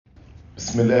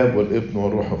بسم الآب والابن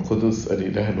والروح القدس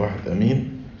الإله الواحد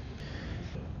أمين.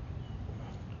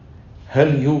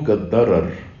 هل يوجد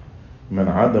ضرر من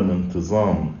عدم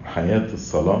انتظام حياة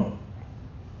الصلاة؟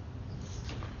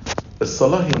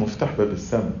 الصلاة هي مفتاح باب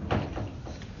السماء.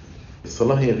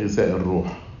 الصلاة هي غذاء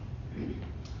الروح.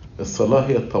 الصلاة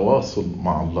هي التواصل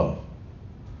مع الله.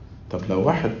 طب لو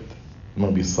واحد ما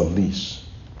بيصليش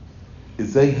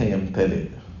ازاي هيمتلئ؟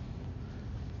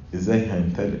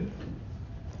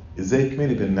 ازاي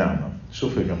يتملي بالنعمة؟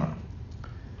 شوفوا يا جماعة،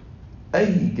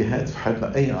 اي جهاد في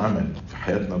حياتنا، اي عمل في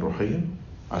حياتنا الروحية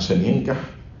عشان ينجح،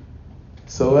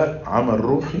 سواء عمل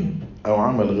روحي او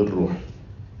عمل غير روحي،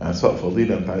 يعني سواء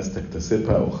فضيلة انت عايز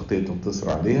تكتسبها او خطية تنتصر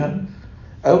عليها،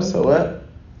 او سواء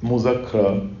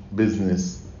مذاكرة،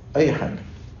 بيزنس، اي حاجة،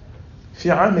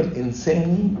 في عامل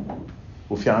انساني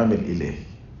وفي عامل الهي.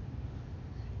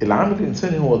 العامل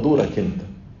الانساني هو دورك انت،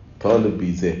 طالب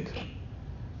بيذاكر،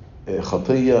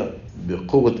 خطية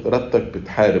بقوة ارادتك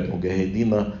بتحارب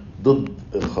مجاهدين ضد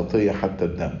الخطية حتى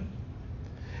الدم.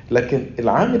 لكن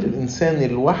العامل الانساني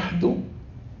لوحده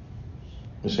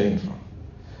مش هينفع،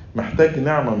 محتاج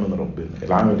نعمة من ربنا.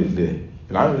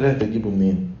 العامل الإلهي تجيبه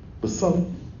منين؟ بالصلاة.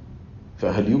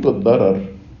 فهل يوجد ضرر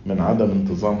من عدم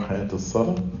انتظام حياة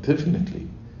الصلاة؟ definitely.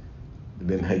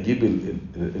 لأن هيجيب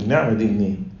النعمة دي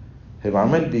منين؟ هيبقى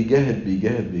عمال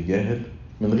بيجاهد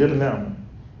من غير نعمة.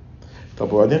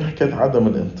 طب وبعدين حكاية عدم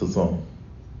الانتظام،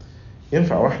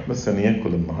 ينفع واحد مثلا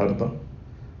ياكل النهاردة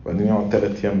وبعدين يقعد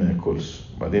 3 أيام ما ياكلش،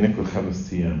 وبعدين ياكل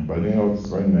 5 أيام، وبعدين يقعد 2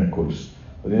 أسبوع ما ياكلش،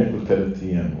 وبعدين ياكل 3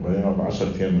 أيام، وبعدين يقعد 10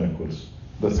 أيام ما ياكلش،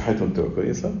 ده صحته بتبقى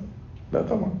كويسة؟ لا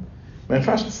طبعا. ما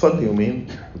ينفعش تصلي يومين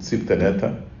وتسيب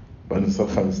 3، وبعدين تصلي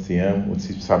 5 أيام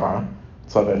وتسيب 7،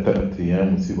 تصلي 3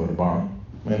 أيام وتسيب 4.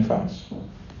 ما ينفعش.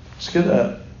 مش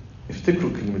كده؟ افتكروا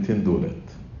الكلمتين دولت،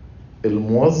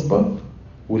 المواظبة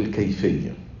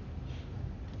والكيفية.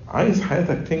 عايز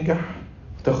حياتك تنجح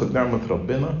وتاخد نعمة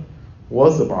ربنا،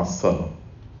 واظب على الصلاة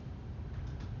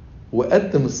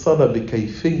وقدم الصلاة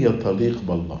بكيفية تليق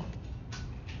بالله،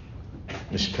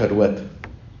 مش كروته.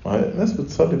 ناس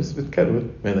بتصلي بس بتكروت،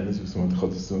 ما الناس بسمعت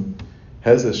خالصون.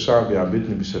 هذا الشعب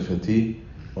يعبدني بشفتيه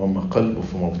وأما قلبه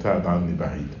في مبتعد عني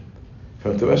بعيدا.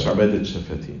 فما تبقاش عبادة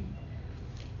شفتين.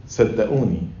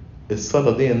 صدقوني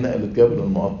الصلاة دي نقلت جبل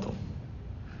المقطم.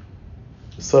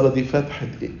 الصلاة دي فتحت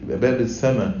باب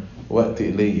السماء. وقت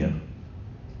إيليا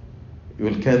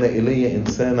يقول كان إيليا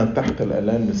إنسانا تحت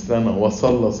الآلام مثلنا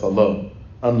وصلى صلاة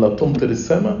أن لا تمطر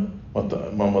السماء،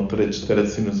 ما مطرتش 3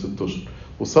 سنين و6 أشهر،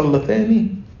 وصلى تاني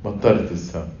مطرت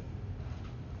السماء.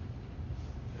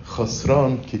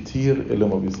 خسران كتير اللي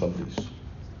ما بيصليش.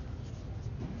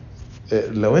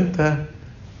 لو انت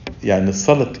يعني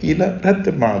الصلاة تقيلة،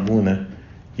 رتب مع ابونا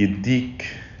يديك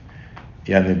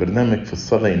يعني برنامج في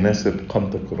الصلاة يناسب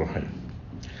قامتك الروحية.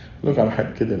 لك على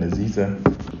حاجة كده لذيذة.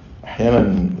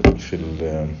 احيانا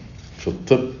في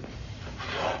الطب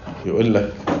يقول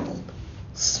لك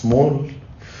small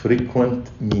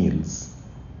frequent meals.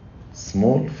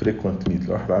 لو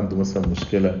واحد عنده مثلا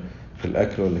مشكلة في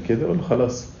الاكل ولا كده، يقول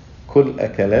خلاص كل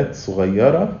اكلات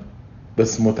صغيرة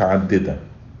بس متعددة،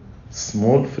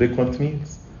 small frequent meals.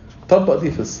 طبق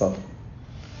دي في الصلاة.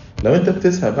 لو انت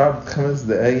بتسهى بعد 5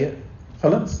 دقايق،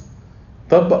 خلاص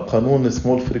طبق قانون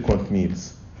small frequent meals.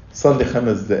 صلي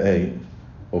 5 دقايق،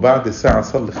 وبعد ساعة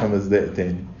صلي 5 دقايق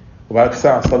تاني، وبعد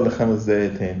ساعة صلي 5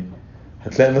 دقايق تاني.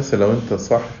 هتلاقي مثلا لو انت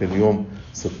صاحي في اليوم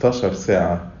 16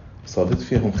 ساعة صليت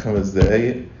فيهم 5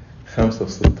 دقايق، 5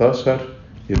 في 16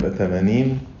 يبقى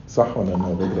 80. صح ولا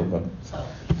انا بضرب غلط؟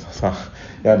 صح.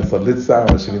 يعني صليت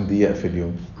ساعة و20 دقيقة في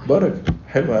اليوم. بركة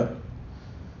حلوة.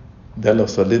 ده لو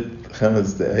صليت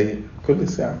 5 دقايق كل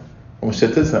ساعة ومش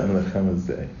هتزهق من 5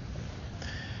 دقايق.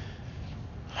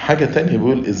 حاجة تانية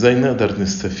بيقول ازاي نقدر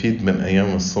نستفيد من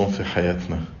ايام الصوم في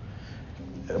حياتنا.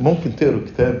 ممكن تقروا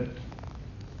كتاب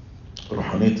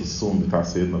روحانية الصوم بتاع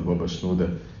سيدنا البابا شنودة،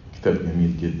 كتاب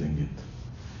جميل جدا جدا.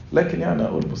 لكن يعني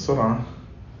اقول بسرعة،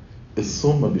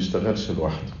 الصوم ما بيشتغلش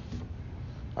لوحده.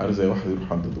 عارف زي واحد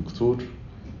يروح عند دكتور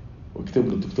ويكتب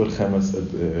له الدكتور 5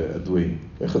 أدوية،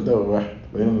 ياخد دواء واحد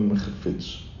ويوم ما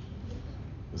خفتش.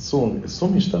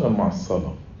 الصوم يشتغل مع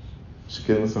الصلاة. مش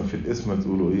كده مثلا في الاسم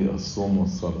تقولوا ايه؟ الصوم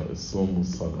والصلاة، الصوم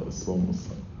والصلاة، الصوم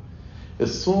والصلاة.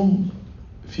 الصوم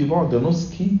في بعد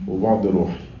نسكي وبعد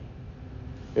روحي.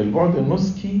 البعد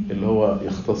النسكي اللي هو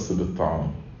يختص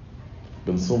بالطعام،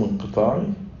 بنصوم انقطاعي،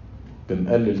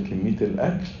 بنقلل كمية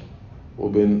الأكل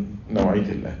وبين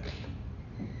نوعية الأكل.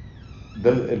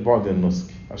 ده البعد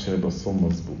النسكي عشان يبقى الصوم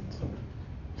مظبوط. ما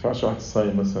ينفعش واحد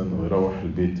صايم مثلا ويروح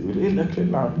البيت يقول ايه الأكل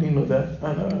اللي عاملينه ده،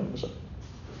 أنا مش،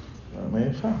 ما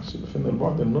ينفعش. يبقى فين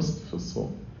البعد النسكي في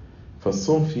الصوم؟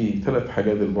 فالصوم فيه 3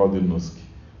 حاجات. البعد النسكي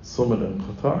الصوم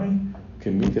الانقطاعي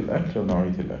كمية الأكل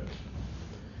ونوعية الأكل.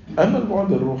 أما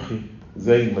البعد الروحي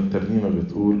زي ما الترنيمة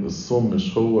بتقول الصوم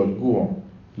مش هو الجوع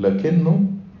لكنه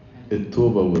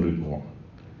التوبة والرجوع.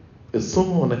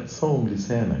 الصوم هو انك تصوم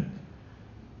لسانك.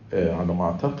 على ما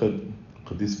اعتقد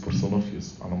قديس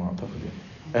بورسونوفيوس على ما اعتقد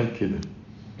قال كده،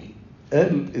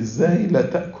 قال ازاي لا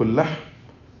تأكل لحم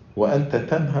وانت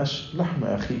تنهش لحم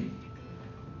اخيك.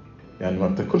 يعني ما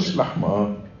بتاكلش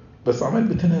لحم بس عمال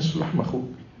بتنهش لحم اخوك.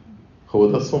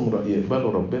 هو ده صوم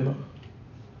يقبله ربنا؟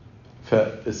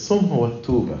 فالصوم هو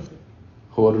التوبة،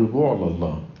 هو الرجوع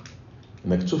لله،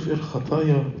 انك تشوف ايه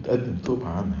الخطايا وتقدم توبة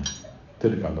عنها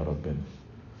ترجع لربنا.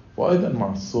 وايضا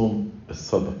مع الصوم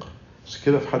الصدقة. عشان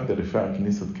كده في حد رفاع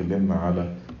الكنيسة اتكلمنا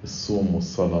على الصوم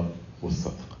والصلاة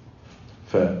والصدقة.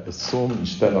 فالصوم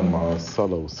يشتغل مع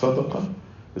الصلاة والصدقة.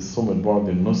 الصوم البعد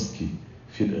النسكي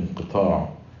في الانقطاع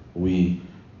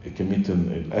وكمية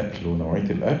الأكل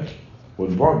ونوعية الأكل،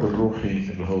 والبعد الروحي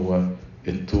اللي هو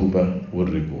التوبة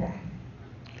والرجوع.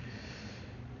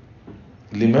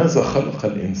 لماذا خلق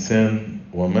الإنسان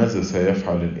وماذا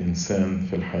سيفعل الإنسان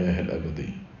في الحياة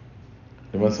الأبدية؟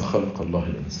 لماذا خلق الله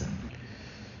الإنسان؟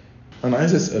 أنا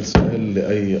عايز أسأل سؤال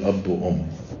لأي أب وأم.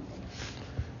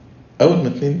 أول ما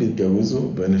اتنين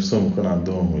بيتجوزوا بقى نفسهم يكون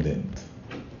عندهم ولاد،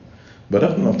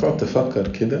 برغم إنك تقعد تفكر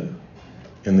كده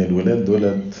إن الولاد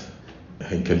دولت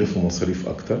هيكلفوا مصاريف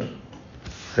أكتر،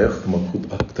 هياخدوا مجهود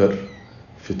أكتر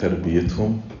في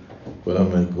تربيتهم،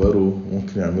 ولما يكبروا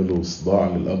ممكن يعملوا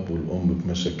صداع للأب والأم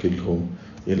بمشاكلهم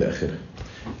إلى آخره.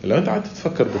 لو أنت قعدت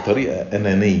تفكر بطريقة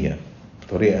أنانية،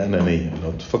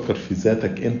 لو تفكر في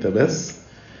ذاتك أنت بس،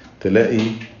 تلاقي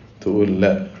تقول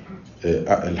لا،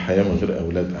 الحياة من غير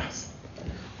أولاد أحسن.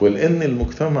 ولأن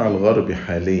المجتمع الغربي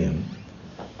حاليا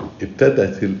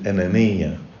ابتدت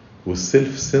الأنانية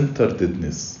والسيلف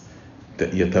سنتردنس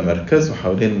يتمركزوا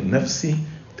حوالين نفسي،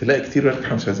 تلاقي كتير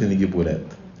احنا مش عايزين نجيب ولاد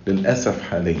للأسف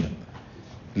حاليا.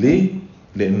 ليه؟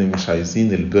 لأن مش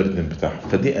عايزين البردن بتاعهم،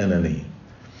 فدي أنانية.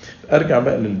 أرجع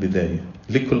بقى للبداية،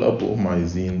 ليه كل أب وأم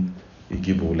عايزين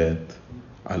يجيبوا ولاد؟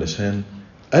 علشان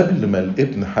قبل ما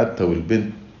الابن حتى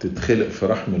والبنت تتخلق في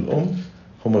رحم الأم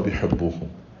هما بيحبوهم،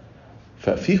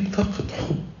 ففي طاقة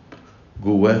حب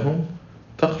جواهم.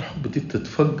 طاقة الحب دي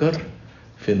بتتفجر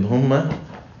في إن هما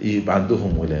يبقى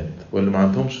عندهم ولاد، واللي ما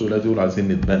عندهمش ولاد يقول عايزين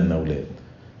نتبنى ولاد.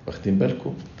 واخدين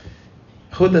بالكم؟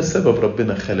 هو ده السبب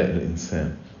ربنا خلق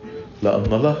الإنسان،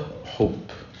 لأن الله حب،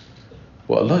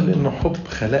 والله لأنه حب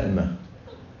خلقنا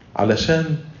علشان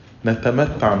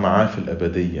نتمتع معاه في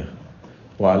الأبدية،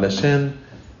 وعلشان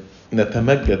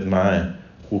نتمجد معاه،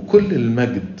 وكل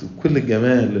المجد وكل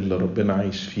الجمال اللي ربنا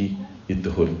عايش فيه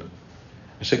يديهولنا.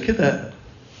 عشان كده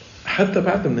حتى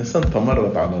بعد ما الإنسان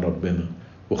تمرد على ربنا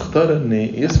واختار أن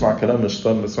يسمع كلام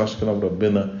الشيطان ما يسمعش كلام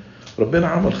ربنا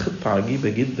عمل خطة عجيبة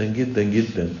جدا جدا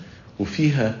جدا،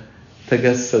 وفيها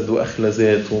تجسد وأخلى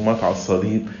ذات ومات على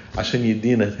الصليب عشان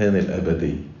يدينا تاني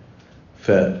الأبدية.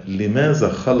 فلماذا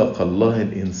خلق الله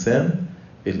الإنسان؟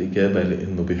 الإجابة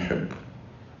لأنه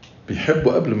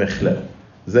بيحبه قبل ما يخلقه.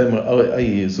 زي ما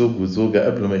أي زوج وزوجة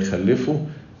قبل ما يخلفوا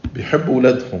بيحبوا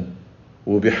ولادهم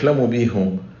وبيحلموا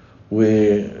بيهم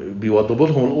وبيوضبوا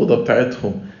لهم الأوضة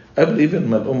بتاعتهم قبل إيفن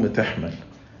ما الأم تحمل.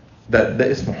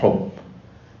 ده اسمه حب.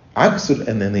 عكس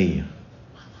الأنانية.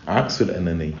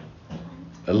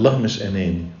 الله مش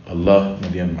أناني، الله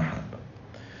مليان محبة.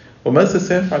 وماذا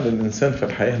سيفعل الإنسان في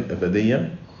الحياة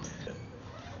الأبدية؟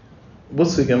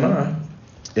 بصوا يا جماعة،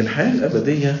 الحياة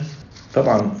الأبدية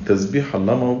طبعا تسبيح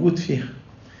الله موجود فيها،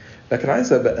 لكن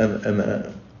عايز أبقى أنا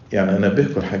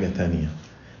أنبهكم لحاجة تانية.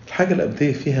 الحاجة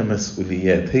الأبدية فيها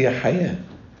مسؤوليات، هي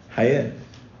حياة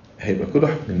هيبقى كل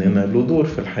واحد مننا له دور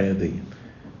في الحياة دي.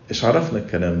 إيش عرفنا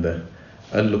الكلام ده؟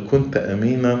 قال له كنت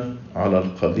أمينا على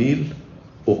القليل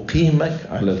أقيمك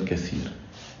على الكثير.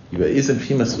 يبقى إذن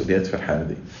في مسؤوليات في الحياة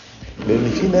دي، لأن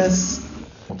في ناس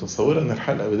متصورة أن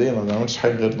الحياة الأبدية ما نعملش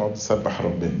حاجة غير نقعد نسبح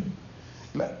ربنا.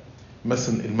 لا،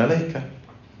 مثلا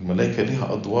الملائكة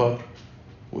ليها أدوار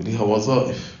وليها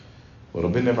وظائف،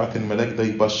 وربنا يبعت الملاك ده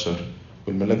يبشر،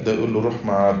 والملاك ده يقول له روح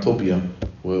مع طوبيا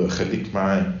وخليك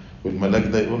معاه، والملاك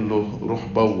ده يقول له روح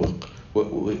بوق،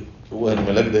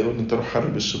 والملاك ده يقول له انت روح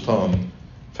حارب الشيطان.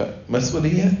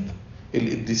 فمسؤوليات.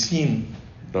 القديسين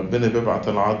ربنا بيبعت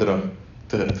العذراء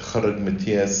تخرج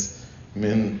متياس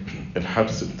من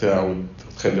الحبس بتاعه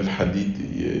وتخلي الحديد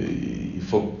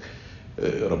يفك.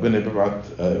 ربنا بيبعت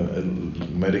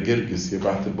ماري جرجس،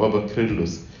 يبعت البابا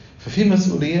كريلوس. ففي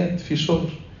مسؤوليات، في شغل.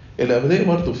 الأبدية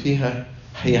برضو فيها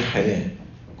هي حياة،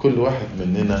 كل واحد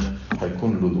مننا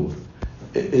هيكون له دور.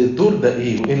 الدور ده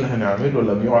ايه وايه اللي هنعمله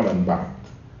لم يعلن بعد،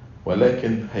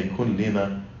 ولكن هيكون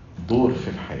لنا دور في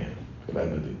الحياة في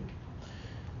الأبدية.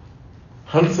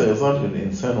 هل سيظل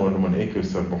الإنسان والملائكة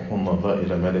يسبحون الله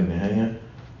إلى ما لا نهاية؟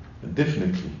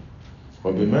 definitely.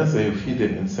 وبماذا يفيد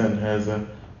الإنسان هذا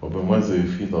وبماذا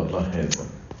يفيد الله هذا؟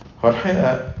 هو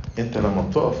الحقيقة أنت لما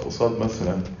بتقف قصاد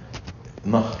مثلا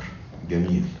نهر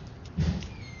جميل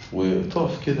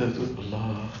وتقف كده وتقول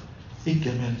الله إيه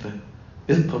الجمال ده؟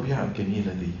 إيه الطبيعة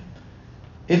الجميلة دي؟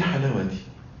 إيه الحلاوة دي؟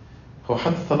 هو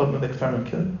حد طلب منك تعمل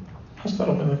كده؟ محدش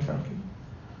طلب منك تعمل كده.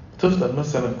 تفضل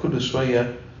مثلا كل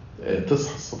شوية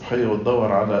تصحى الصبحية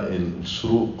وتدور على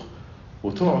الشروق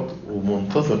وتقعد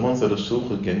ومنتظر منظر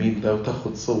الشروق الجميل ده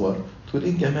وتاخد صور تقول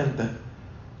ايه الجمال ده.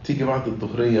 تيجي بعد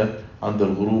الظهرية عند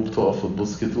الغروب تقف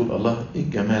وتبص كده تقول الله ايه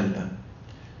الجمال ده.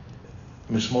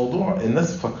 مش موضوع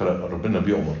الناس فكرة ربنا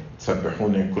بيؤمر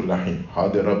تسبحوني كل حين،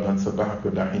 حاضر يا رب هنسبحك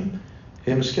كل حين.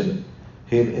 هي مش كده،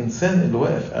 هي الإنسان اللي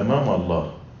واقف أمام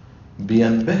الله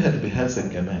بينبهر بهذا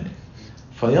الجمال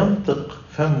فينطق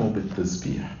فمه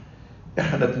بالتسبيح.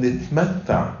 احنا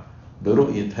بنتمتع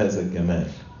برؤية هذا الجمال،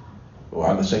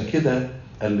 وعلشان كده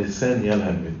اللسان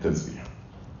يلهج بالتسبيح.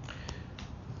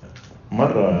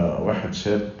 مرة واحد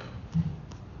شاب،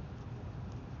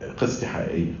 قصتي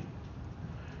حقيقية،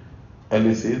 قال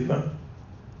لي سيدنا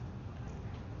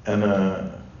أنا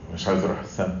مش عايز أروح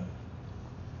السما،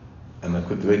 أنا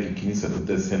كنت باجي الكنيسة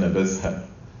القداس هنا بزهق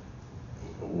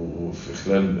وفي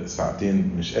خلال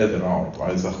ساعتين مش قادر أقعد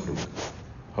وعايز أخرج،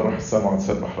 هروح السما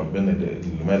وأسبح ربنا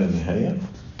لما لا نهاية؟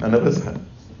 أنا بزهق.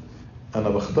 أنا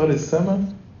بختار السما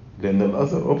لأن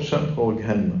الأذر أوبشن هو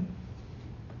جهنم،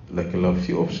 لكن لو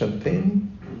في أوبشن تاني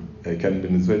كان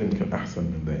بالنسبة لي يمكن أحسن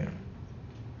من ده. يعني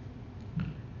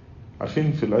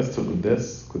عارفين في العزة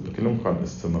القداس كنت بكلمكم عن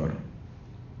الاستنارة.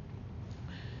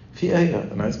 في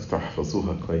آية أنا عايزكم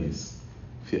تحفظوها كويس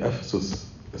في أفسس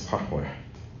إصحاح 1،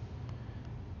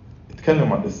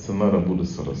 اتكلم عن الاستنارة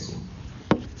بولس الرسول.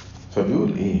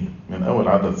 فبيقول إيه من أول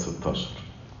عدد 16؟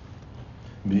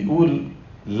 بيقول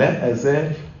لا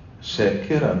أزال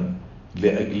شاكرا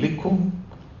لأجلكم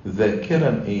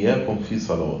ذاكرا إياكم في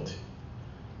صلواتي.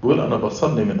 بيقول أنا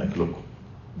بصلي من أجلكم،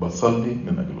 بصلي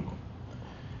من أجلكم.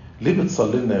 ليه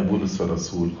بتصلي لنا يا بولس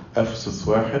الرسول؟ أفسس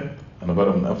 1، أنا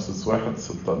بقرأ من أفسس 1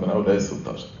 من أول آية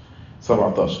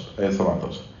 17 آية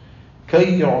 17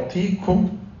 كي يعطيكم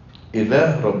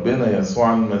إله ربنا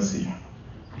يسوع المسيح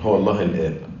هو الله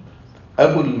الآب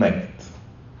أبو المجد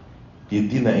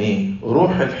يدينا إيه؟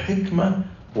 روح الحكمة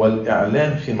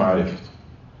والإعلان في معرفته.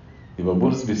 يبقى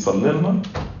بولس بيصلي لنا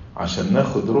عشان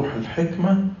ناخد روح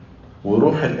الحكمة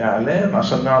وروح الإعلان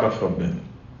عشان نعرف ربنا.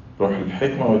 روح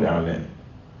الحكمة والإعلان،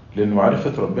 لأن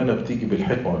معرفة ربنا بتيجي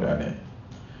بالحكمة والإعلان.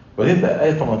 وهنا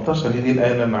آية 18 هي دي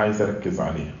الآية اللي أنا عايز أركز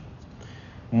عليها.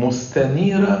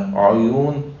 مستنيرة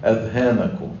عيون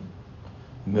أذهانكم،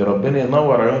 إن ربنا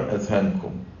ينور عيون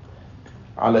أذهانكم،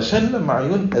 علشان لما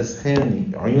عيون أذهاني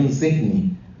عيون ذهني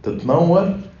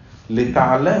تتنور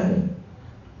لتعلموا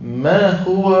ما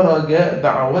هو رجاء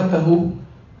دعوته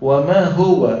وما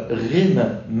هو غنى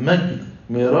مجد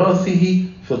ميراثه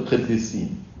في القديسين.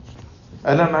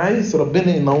 أنا عايز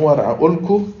ربنا ينور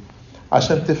عقولكم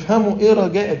عشان تفهموا إيه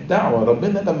رجاء الدعوة.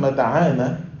 ربنا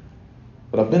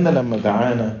لما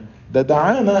دعانا ده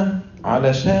دعانا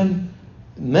علشان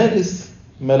نرث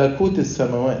ملكوت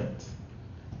السماوات،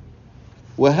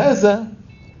 وهذا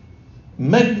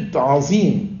مجد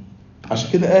عظيم.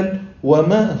 عشان كده قال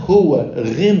وما هو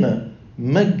غنى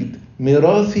مجد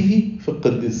ميراثه في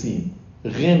القديسين.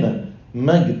 غنى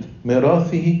مجد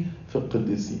ميراثه في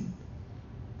القديسين.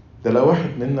 ده لو واحد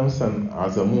منا مثلا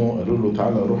عزموه قالوا له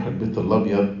تعالى روح البيت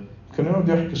الابيض، كان يقعد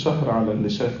يحكي شهر على اللي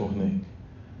شافه هناك.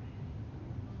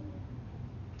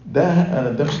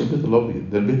 ده مش البيت الابيض،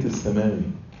 ده البيت السماوي.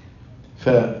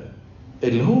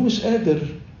 فاللي هو مش قادر،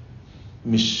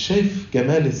 مش شايف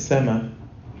جمال السماء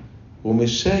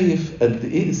ومش شايف قد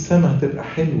ايه السماء هتبقى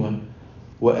حلوة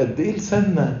وقد ايه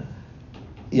لساننا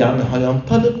يعني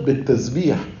هينطلق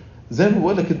بالتسبيح. زي ما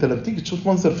بقولك انت لما تيجي تشوف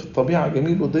منظر في الطبيعة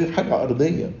جميل ودي حاجة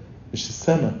أرضية مش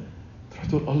السماء، تروح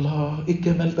تقول الله ايه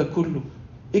الجمال ده كله،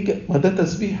 ما ده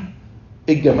تسبيح.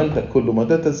 ايه الجمال ده كله، ما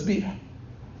ده تسبيح.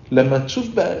 لما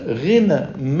تشوف بقى غنى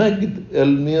مجد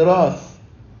الميراث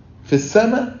في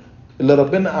السماء اللي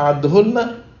ربنا أعده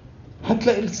لنا،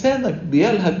 هتلاقي لسانك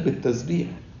بيلهج بالتسبيح.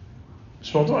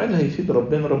 مش موضوع ايه اللي هيفيد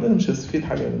ربنا مش هيستفيد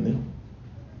حاجة مننا،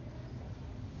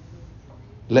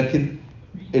 لكن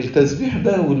التسبيح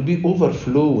ده will be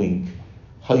overflowing،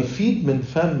 هيفيد من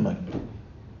فمك.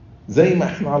 زي ما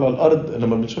احنا على الأرض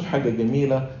لما بنشوف حاجة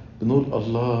جميلة بنقول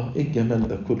الله ايه الجمال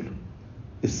ده كله،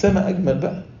 السماء أجمل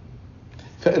بقى.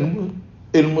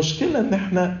 فالمشكلة ان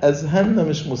احنا أذهاننا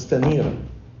مش مستنيرة،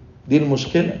 دي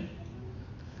المشكلة.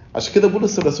 عشان كده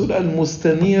بولس الرسول قال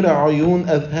مستنيرة عيون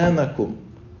أذهانكم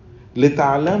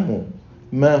لتعلموا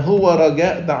ما هو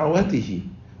رجاء دعوته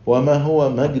وما هو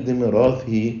مجد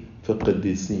ميراثه في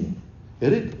القديسين. يا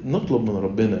ريت نطلب من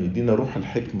ربنا يدينا روح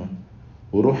الحكمة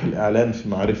وروح الإعلان في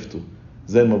معرفته،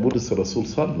 زي ما بولس الرسول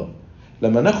صلى.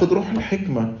 لما ناخد روح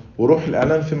الحكمة وروح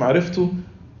الإعلان في معرفته،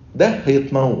 ده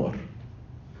هيتنور.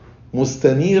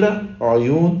 مستنيرة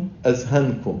عيون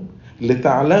أذهانكم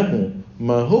لتعلموا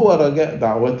ما هو رجاء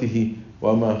دعوته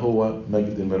وما هو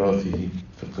مجد ميراثه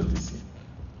في القديسين.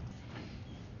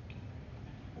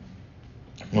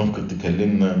 ممكن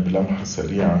تكلمنا بلمحة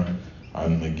سريعة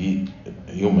عن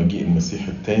يوم مجيء المسيح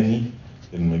الثاني،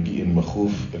 المجيء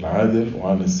المخوف العادل،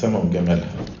 وعن السماء وجمالها.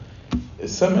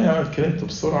 السماء يعني اتكلمت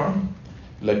بسرعة،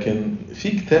 لكن في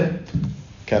كتاب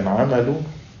كان عمله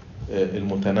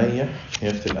المتنيح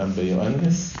نيافة الأنبا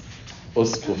يؤنس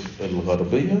أسقف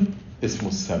الغربية اسمه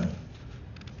السماء.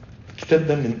 الكتاب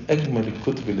ده من أجمل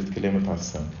الكتب اللي اتكلمت على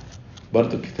السماء.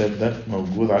 برضو الكتاب ده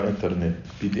موجود على الانترنت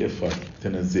PDF فايل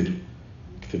تنزله،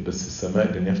 اكتب بس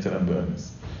السماء لنيافة الأنبا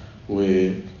يؤنس.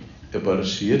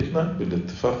 وإبرشيتنا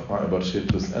بالاتفاق مع إبرشية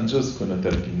لوس أنجلوس كنا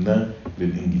ترجمناه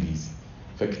للإنجليزي،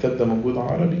 فالكتاب ده موجود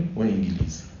عربي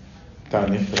وإنجليزي بتاع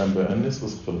نيافة الأنبا يؤنس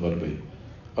أسقف الغربية.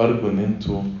 أرجو إن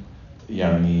انتوا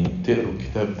يعني تقروا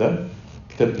الكتاب ده،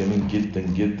 كتاب جميل جدا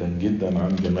جدا جدا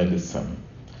عن جمال السماء.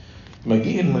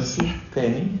 مجيء المسيح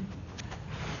الثاني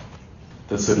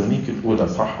تسالونيك الأولى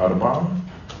صح 4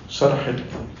 شرحت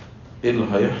إيه اللي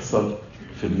هيحصل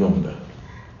في اليوم ده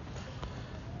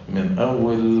من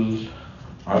أول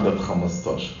عدد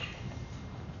 15.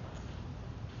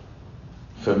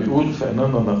 فبيقول فإننا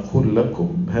نقول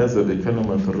لكم هذا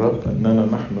بكلمة الرب أننا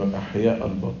نحن الأحياء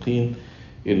الباقين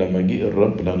إلى مجيء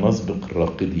الرب لا نسبق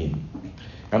الراقدين.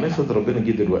 يعني افرض ربنا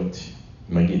جه دلوقتي،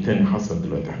 مجيء تاني حصل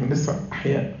دلوقتي، احنا لسه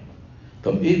أحياء.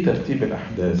 طب ايه ترتيب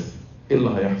الأحداث؟ ايه اللي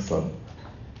هيحصل؟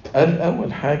 قال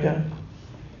أول حاجة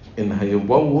إن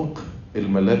هيبوق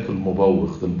الملاك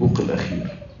المبوق، البوق الأخير.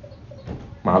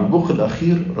 مع البوق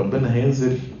الأخير ربنا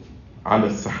هينزل على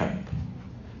السحاب،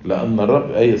 لأن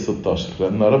الرب آية 16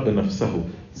 لأن الرب نفسه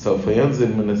سوف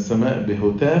ينزل من السماء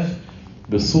بهتاف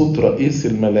بصوت رئيس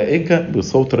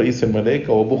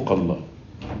الملائكة وبوق الله.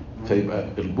 فيبقى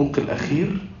البوق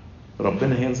الأخير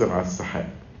ربنا هينزل على السحاب.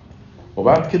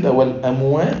 وبعد كده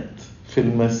والأموات في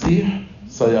المسيح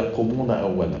سيقومون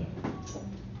أولا.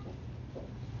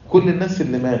 كل الناس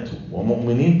اللي ماتوا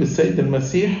ومؤمنين بالسيد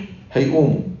المسيح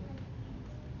هيقوموا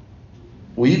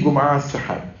ويجوا معاه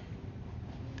السحاب.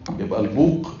 يبقى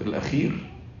البوق الأخير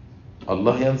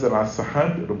الله ينزل على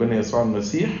السحاب، ربنا يسوع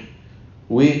المسيح،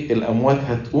 والأموات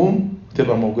هتقوم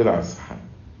تبقى موجودة على السحاب.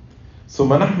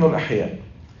 ثم نحن الأحياء.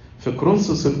 في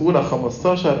كورنثوس الأولى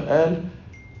 15 قال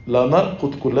لا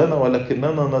نرقد كلنا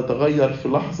ولكننا نتغير في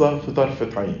لحظة في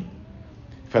طرفة عين.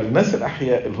 فالناس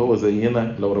الأحياء اللي هو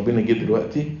زينا لو ربنا جه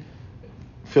دلوقتي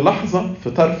في لحظة في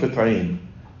طرفة عين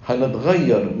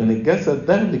هنتغير من الجسد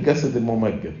ده للجسد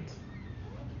الممجد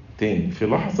تاني في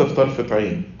لحظة في طرفة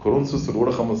عين. كورنثوس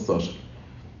الأولى 15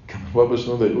 كان بابا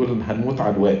شنودة يقول إن هنموت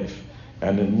على الواقف،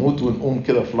 يعني نموت ونقوم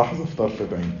كده في لحظة في طرفة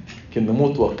عين، كن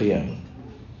نموت وقيامة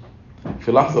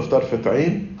في لحظة في طرفة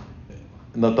عين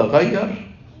نتغير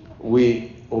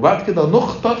وبعد كده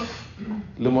نخطف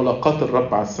لملاقاة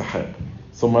الرب على السحاب.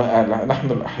 ثم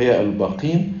نحن الأحياء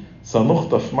الباقين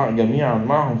سنخطف جميعا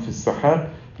معهم في السحاب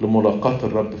لملاقاة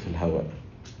الرب في الهواء.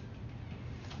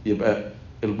 يبقى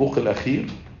البوق الأخير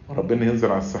ربنا ينزل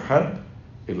على السحاب،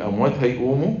 الأموات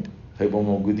هيقوموا هيبقوا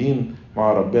موجودين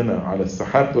مع ربنا على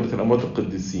السحاب، دولة الأموات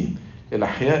القديسين.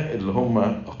 الأحياء اللي هم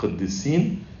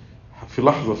القديسين في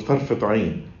لحظة في طرفة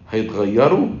عين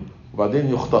هيتغيروا وبعدين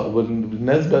يخطئوا.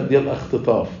 بالنسبة دي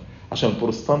الاختطاف، عشان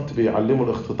البروتستانت بيعلموا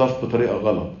الاختطاف بطريقة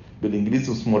غلط،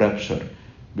 بالإنجليزي اسمه رابشر.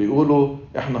 بيقولوا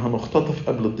احنا هنختطف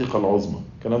قبل الضيقة العظمى.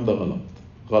 الكلام ده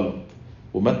غلط.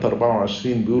 ومتى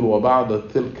 24 بيقول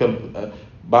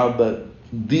بعد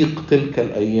ضيق تلك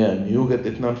الأيام يوجد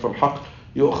 2 في الحقل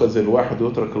يؤخذ الواحد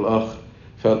ويترك الآخر.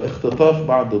 فالاختطاف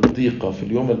بعد الضيقة في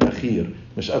اليوم الأخير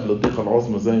مش قبل الضيقة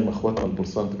العظمى زي ما اخواتنا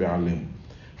البروتستانت بيعلموا.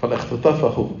 فالاختطاف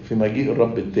اهو في مجيء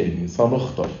الرب التاني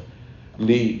سنخطف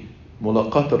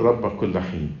لملاقاة الرب كل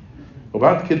حين.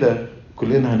 وبعد كده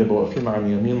كلنا هنبقى واقفين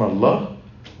عن يمين الله.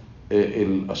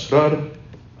 الأشرار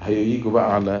هييجوا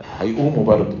بقى هيقوموا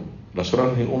برضو،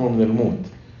 الأشرار هيقوموا من الموت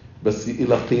بس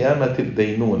إلى قيامة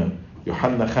الدينونة.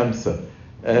 يوحنا 5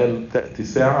 قال تأتي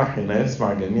ساعة حين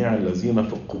يسمع جميع الذين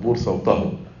في القبور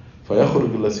صوته فيخرج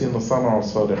الذين صنعوا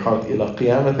الصالحات إلى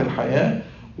قيامة الحياة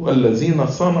والذين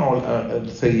صنعوا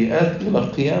السيئات إلى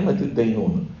قيامة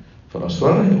الدينونة.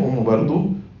 فالأشرار هيقوموا برضو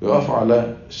ويقفوا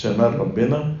على شمال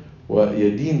ربنا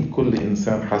ويدين كل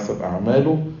إنسان حسب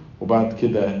أعماله. وبعد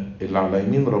كده اللي على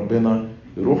يمين ربنا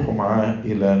يروحوا معاه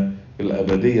إلى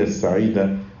الأبدية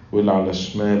السعيدة، واللي على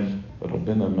الشمال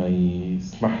ربنا ما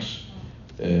يسمحش،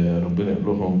 ربنا يقول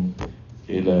لهم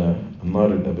إلى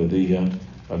النار الأبدية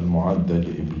المعدة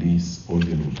لإبليس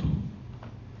وجنوده.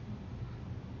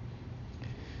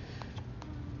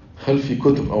 هل في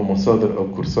كتب أو مصادر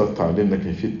أو كورسات تعلمنا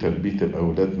كيفية تربية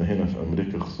الأولادنا هنا في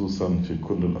أمريكا، خصوصا في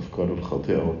كل الأفكار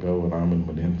الخاطئة والجو العام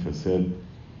المليان فساد؟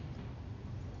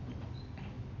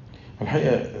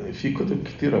 الحقيقة في كتب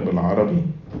كتيرة بالعربي،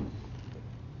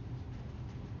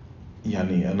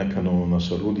 يعني أنا كانوا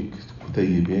نشروا لي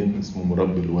كتيبين اسمه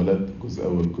مربي الولد، جزء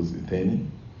أول جزء تاني.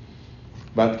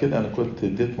 بعد كده أنا كنت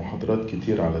اديت محاضرات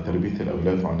كتير على تربية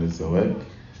الأولاد وعن الزواج،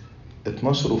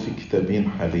 اتنشروا في كتابين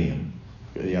حاليا،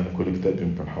 يعني كل كتاب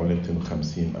يمكن حوالي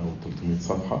 250 أو 300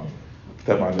 صفحة،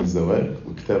 كتاب عن الزواج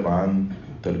وكتاب عن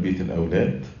تربية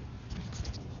الأولاد،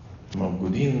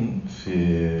 موجودين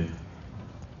في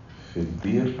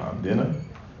الدير عندنا،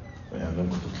 يعني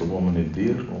ممكن تطلبوهم من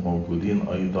الدير، وموجودين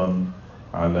أيضا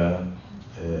على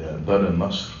دار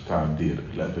النشر بتاع الدير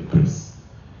الأبي بريس.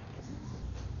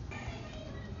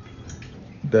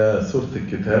 ده صورة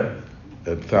الكتاب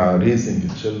بتاع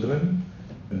Raising Children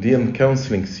دي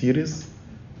Counseling Series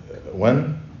 1.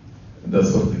 ده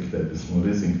صورة الكتاب اسمه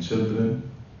Raising Children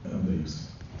and the Youth.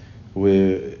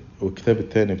 والكتاب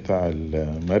الثاني بتاع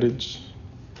الماريج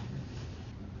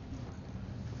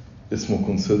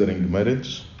اسمه Considering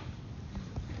Marriage،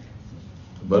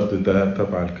 برضه ده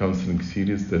تبع الكونسلنج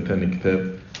سيريز، ده تاني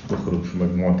كتاب يخرج في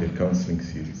مجموعة الكونسلنج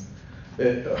سيريز.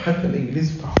 حتى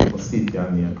الإنجليزي بتاعه بسيط،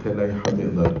 يعني بتلاقي أي حد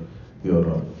يقدر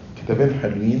يقرأ. كتابين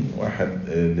حلوين، واحد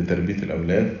لتربية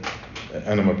الأولاد،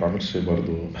 أنا ما بعملش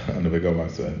برضه، أنا بجاوب على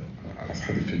سؤال، على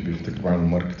حد في بيفتكر بعمل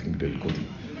ماركتنج للكتب،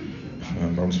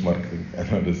 ما بعملش ماركتنج،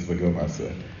 أنا بس بجاوب على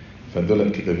السؤال. فدول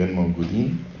الكتابين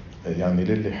موجودين، يعني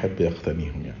للي يحب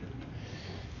يقتنيهم يعني.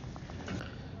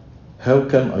 How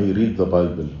can I read the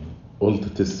Bible, Old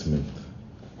Testament?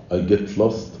 I get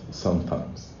lost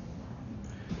sometimes.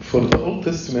 For the Old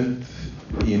Testament,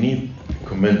 you need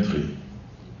commentary.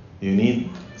 You need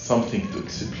something to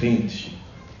explain to you.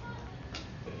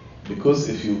 Because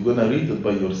if you're going to read it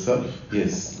by yourself,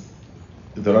 yes,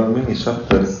 there are many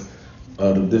chapters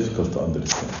are difficult to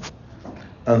understand.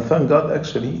 And thank God,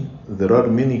 actually, there are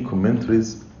many commentaries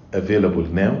available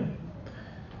now.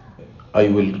 I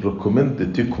will recommend the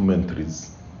two commentaries.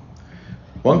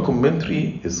 One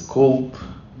commentary is called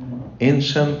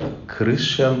Ancient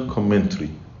Christian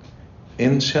Commentary.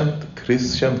 Ancient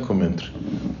Christian Commentary.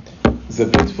 The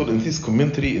beautiful in this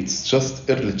commentary, it's just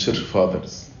early church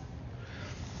fathers.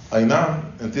 I know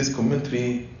in this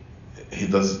commentary, he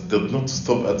did not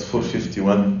stop at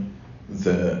 451,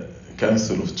 the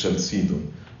Council of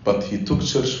Chalcedon, but he took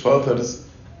church fathers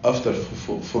after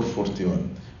 441,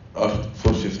 after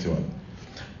 451.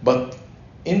 But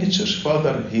any church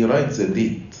father, he writes the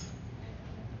date.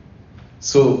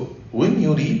 So when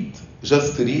you read,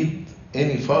 just read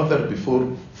any father before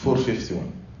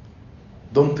 451.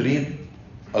 Don't read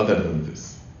other than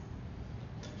this.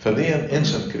 فدي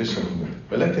ancient Christian commentary.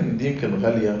 ولكن دي يمكن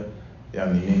غالية،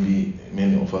 يعني maybe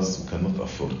many of us cannot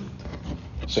afford it.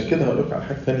 عشان كده هقول لك على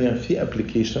حاجة ثانية، في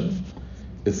application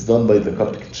it's done by the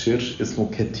Catholic Church اسمه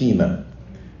كاتينا،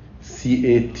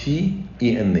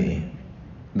 CATENA،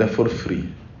 ده for free.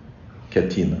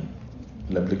 كاتينا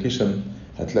الابليكيشن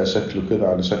هتلاقي شكله كده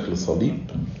على شكل صليب،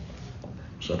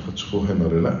 مش عارفه تشوفوه هنا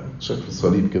ولا لا، شكل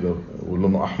صليب كده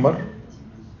ولونه احمر،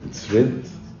 it's red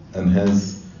and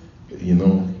has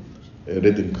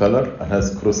red in color and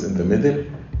has cross in the middle.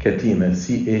 كاتينا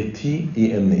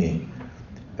CATENA.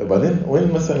 بعدين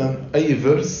when مثلا اي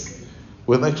verse,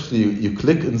 when actually you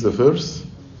click in the verse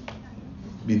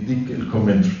بيديك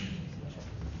الكومنتري,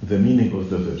 the meaning of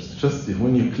the verse. Just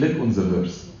when you click on the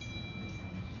verse,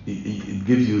 it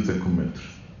gives you the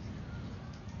commentary.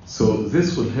 So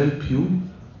this will help you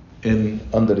in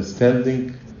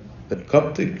understanding the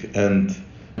Coptic and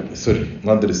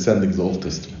understanding the Old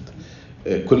Testament.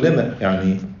 كلنا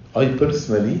يعني I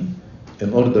personally,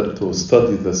 in order to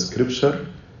study the scripture,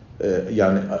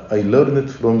 يعني I learned it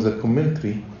from the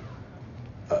commentary.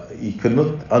 You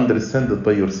cannot understand it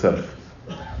by yourself.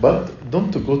 But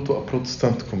don't go to a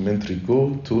Protestant commentary, go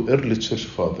to early church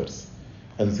fathers.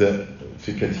 And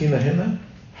في كاتينا هنا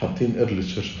حاطين early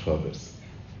church fathers.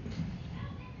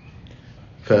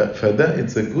 فده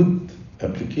it's a good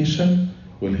application,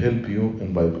 will help you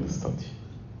in Bible study.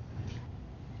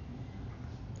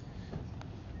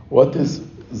 What is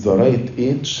the right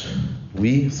age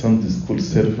we, Sunday school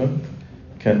servant,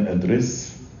 can address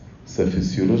the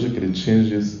physiological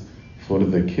changes for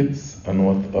the kids, and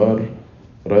what are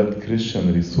right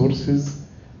Christian resources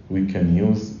we can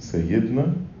use?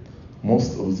 سيدنا,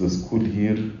 most of the school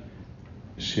here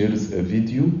shares a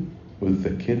video with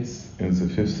the kids in the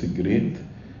 5th grade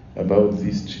about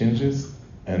these changes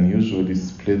and usually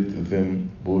split them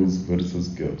boys versus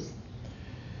girls.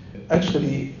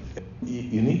 Actually,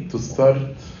 you need to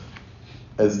start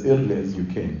as early as you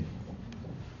can.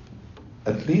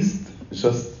 At least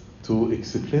just to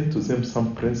explain to them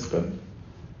some principle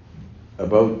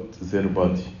about their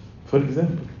body. For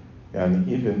example,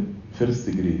 even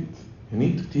 1st grade, you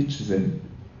need to teach them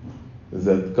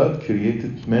that God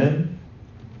created man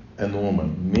and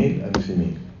woman, male and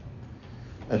female,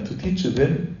 and to teach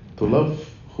them to love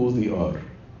who they are.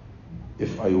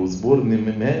 If I was born a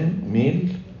male,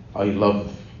 I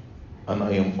love and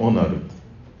I am honored.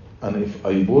 And if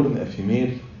I born a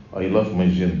female, I love my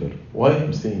gender. Why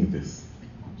I'm saying this?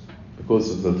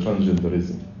 Because of the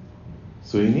transgenderism.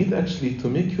 So you need actually to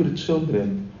make your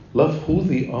children love who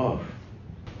they are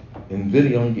in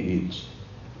very young age.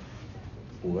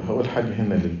 وهقول حاجة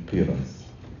هنا للبيرنتس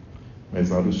ما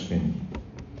يزعلوش مني.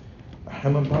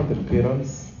 أحيانا بعض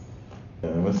البيرنتس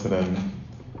مثلا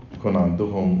يكون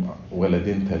عندهم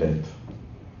ولدين 3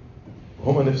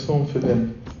 وهم نفسهم في بنت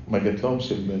ما جات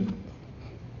لهمش البنت،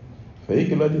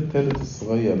 فيجي الولد الثالث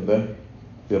الصغير ده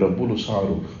يربوا له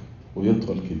شعره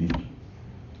ويطول كبير.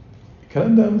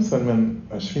 الكلام ده مثلا من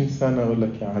 20 سنة أقول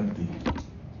لك يعدي،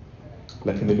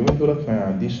 لكن اليومين دولت ما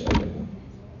يعديش أبدا،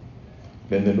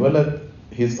 لأن الولد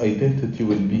his identity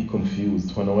will be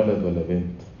confused هو أنا ولد ولا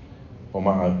بنت.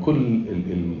 ومع كل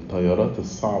التيارات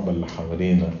الصعبة اللي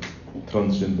حوالينا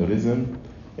transgenderism،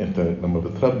 انت لما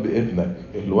بتربي ابنك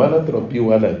الولد ربيه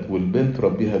ولد والبنت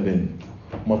ربيها بنت.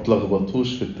 ما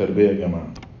تلخبطوش في التربية يا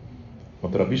جماعة. ما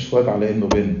تربيش ولد على انه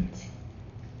بنت،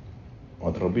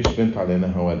 ما تربيش بنت على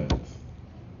انها ولد.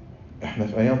 احنا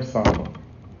في ايام صعبة،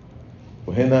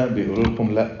 وهنا بيقولوا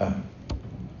لكم لا،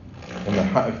 ان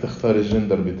حقك تختار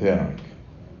الجندر بتاعك.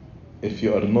 if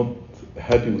you are not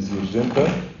happy with your gender.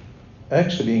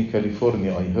 Actually in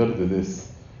California I heard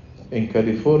this. In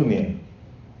California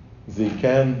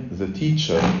the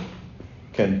teacher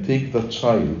can take the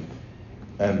child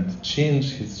and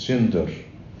change his gender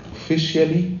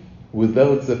officially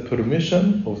without the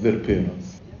permission of their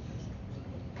parents.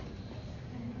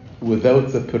 Without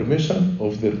the permission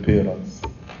of their parents.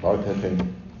 بعدها تاني.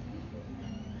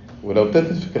 ولو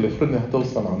ابتدت في كاليفورنيا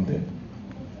هتوصل عندنا.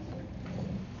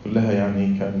 كلها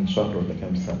كان شهر ولا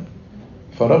كام سنة.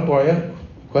 فربوا عيالكم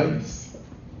كويس.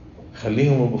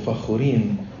 خليهم يبقوا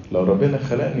فخورين. لو ربنا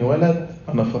خلقني ولد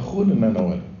أنا فخور إن أنا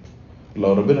ولد.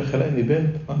 لو ربنا خلقني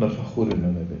بنت أنا فخور إن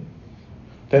أنا بنت.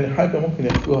 تاني حاجة ممكن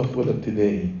يحكوها في أولى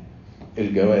ابتدائي،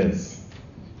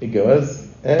 الجواز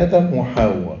آدم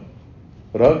وحواء،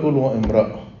 رجل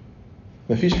وامرأة.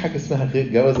 مفيش حاجة اسمها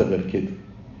غير جوازة غير كده.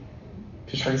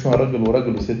 مفيش حاجة اسمها راجل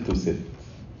ورجل وست وست.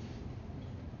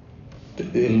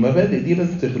 المبادئ دي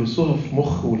لازم تغرسوها في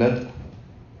مخ ولادكم،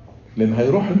 لأن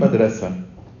هيروح المدرسة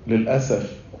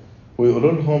للأسف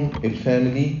ويقولوا لهم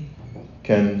الفاميلي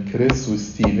كان كريس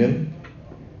وستيفن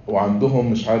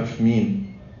وعندهم مش عارف مين،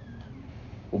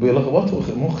 وبيلخبطوا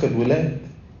مخ الولاد.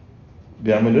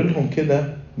 بيعملوا لهم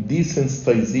كده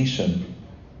desensitization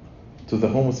to the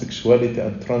homosexuality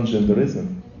and transgenderism.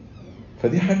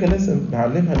 فدي حاجة لازم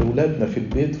نعلمها لأولادنا في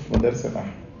البيت وفي مدارس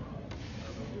الأحد.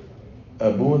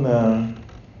 أبونا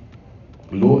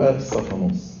لوقا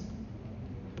الصفانوس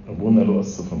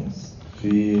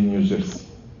في نيوجيرسي،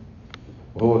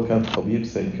 وهو كان طبيب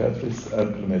سايكاتريست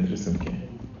قبل ما يدرس كيمياء.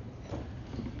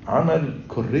 عمل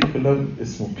كوريكولم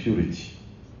اسمه بيوريتي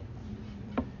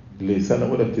لسنة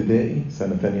أولى ابتدائي،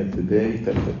 سنة ثانية ابتدائي،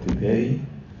 ثالثة ابتدائي.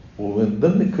 ومن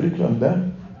ضمن الكوريكولم ده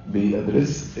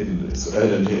بيدرس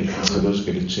السؤال اللي هي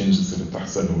الفيسيولوجيكال تشينجز اللي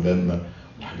بتحصل لأولادنا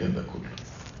والحاجات ده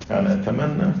كله.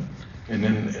 أتمنى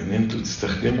إن أنتوا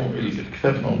تستخدموا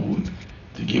الكتاب موجود،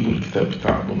 تجيبوا الكتاب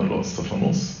بتاع أبونا لوقا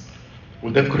الصفانوس،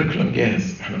 وده كوريكولم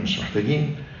جاهز. إحنا مش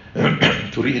محتاجين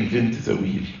to reinvent the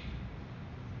wheel.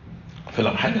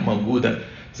 فلو حاجة موجودة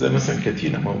زي مثلا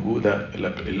كاتينا موجودة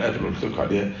اللي قلت لكم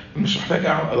عليها، مش محتاج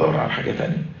أدور على حاجة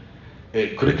تانية.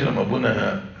 كوريكولم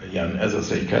أبونا as a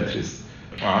psychiatrist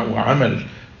وعمل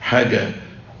حاجة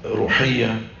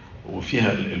روحية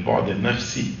وفيها البعد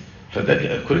النفسي،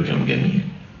 فده كوريكولم جميل،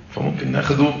 فممكن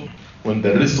ناخده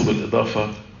وندرسه بالإضافة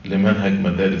لمنهج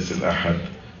مدارس الأحد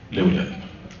لأولادنا.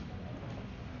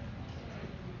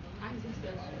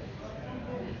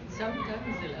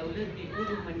 Sometimes الأولاد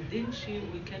بيقولوا ما ندينش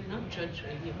we cannot judge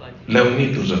anybody. لا we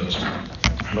need to judge.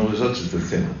 احنا we judge the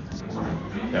sin.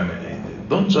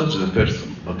 don't judge the person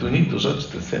but we need to judge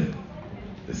the sin.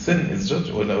 The sin is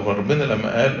judge. وربنا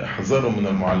لما قال احذروا من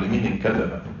المعلمين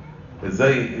الكذبة،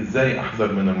 ازاي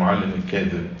احذر من المعلم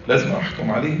الكاذب؟ لازم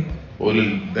احكم عليه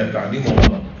واقول ده تعليمه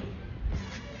غلط.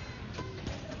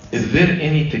 Is there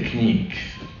any technique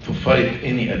to fight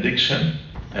any addiction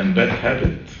and bad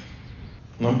habit?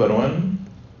 Number one,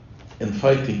 in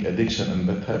fighting addiction and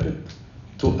bad habit,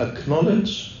 to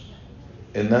acknowledge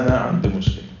إن أنا عندي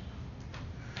مشكلة.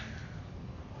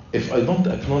 If I don't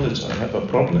acknowledge I have a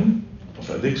problem of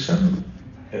addiction,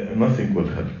 nothing will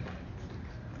help.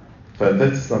 But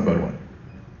that's number one.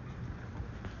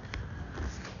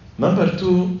 Number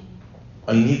two,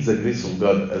 I need the grace of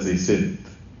God, as I said,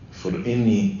 for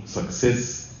any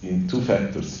success in two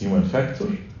factors, human factor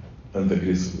and the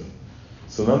grace of God.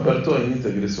 So number two, I need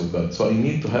the grace of God. So I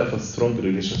need to have a strong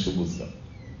relationship with God.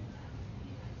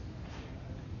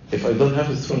 If I don't have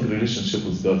a strong relationship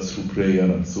with God through prayer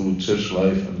and through church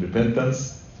life and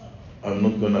repentance, I'm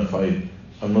not going to fight,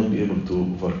 I'm not be able to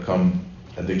overcome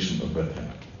addiction or bad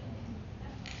habit.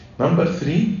 Number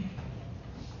three,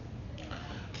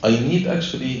 I need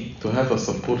actually to have a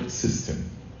support system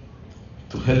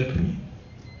to help me.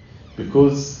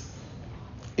 Because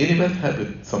any bad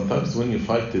habit, sometimes when you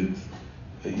fight it,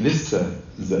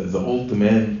 the old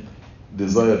man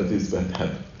desire this bad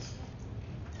habit.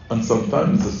 And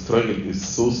sometimes the struggle is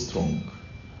so strong,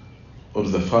 or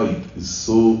the fight is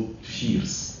so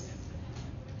fierce.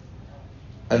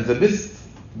 And the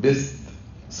best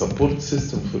support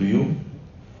system for you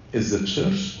is the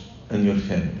church and your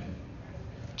family.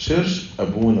 church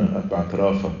أبونا أب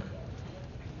اعترافك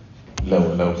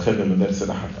لو خدم المدارس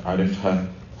اللي عارفها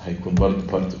هيكون برضه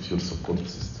part of your support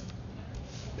system.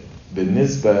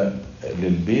 بالنسبة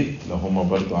للبيت لو هما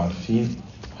برضه عارفين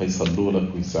هيصلوا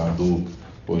لك ويساعدوك،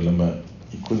 ولما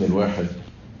يكون الواحد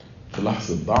في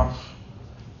لحظة ضعف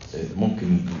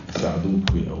ممكن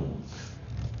يساعدوك ويقووك.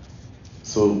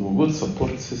 So a good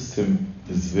support system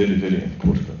is very very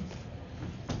important.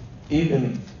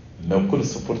 Even لو كل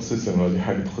السبورت سيستم لو دي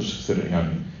حاجة تخش في سر،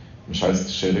 يعني مش عايز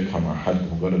تشاركها مع حد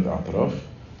مجرد اعتراف،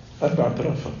 أبقى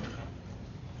اعترافك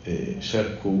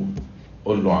شاركه،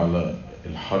 قول له على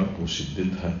الحرب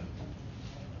وشدتها.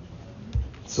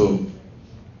 So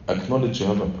acknowledge you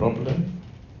have a problem,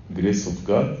 grace of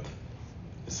God,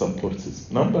 support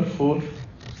system. Number four,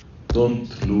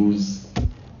 don't lose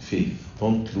faith,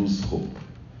 don't lose hope.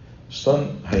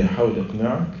 الشيطان هيحاول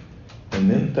يقنعك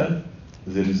ان انت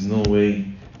there is no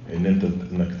way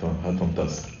انك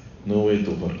هتنتصر. No way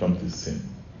to overcome this sin.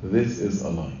 This is a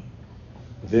lie.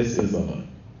 This is a lie.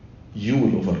 You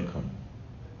will overcome.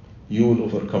 You will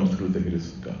overcome through the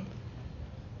grace of God.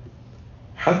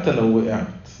 حتى لو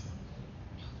وقعت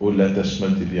قل لا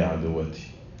تشمت بي عدوتي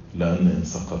لأن إن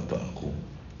سقطت أقوم.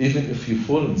 Even if you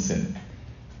fall in sin,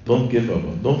 don't give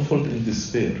up. Don't fall in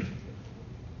despair.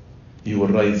 You will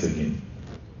rise again.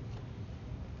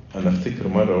 أنا أفتكر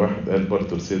مرة واحد قال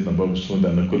برضه لسيدنا بابا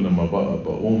شنودة أنا كل ما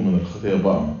بقوم من الخطية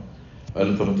بقع.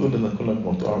 قال له طب ما تقول إنك كل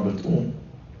ما تقع بتقوم.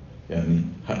 يعني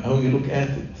how you look at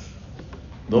it.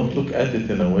 Don't look at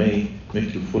it in a way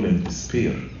make you fall in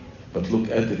despair, but look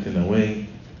at it in a way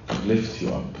lift you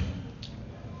up.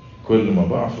 كل ما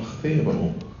بقع في الخطية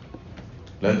بقوم.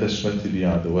 لا تشمت بي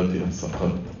عدواتي إن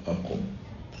سقطت أقوم.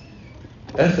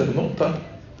 آخر نقطة،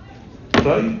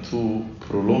 try to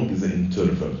prolong the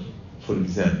interval. For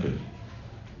example,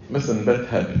 مثلا bad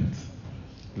habit.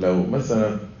 لو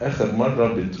مثلا آخر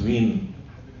مرة between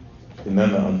إن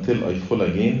أنا until I fall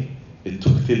again, it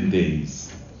took 10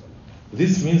 days.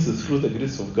 This means that through the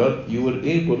grace of God, you were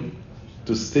able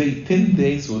to stay 10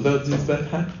 days without this bad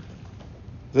habit.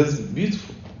 That's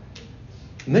beautiful.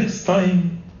 Next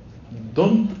time,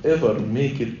 don't ever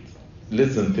make it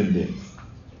less than 10 days.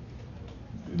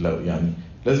 لو يعني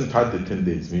لازم تعدي 10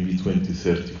 days, maybe 20,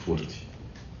 30, 40.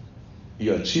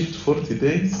 You achieved 40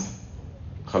 days,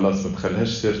 خلاص ما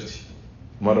تخليهاش 30.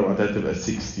 مرة بعدها تبقى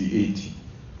 60, 80.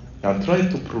 And try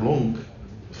to prolong,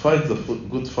 fight the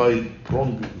good fight,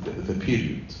 prolong the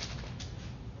period.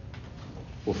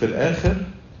 وفي الآخر,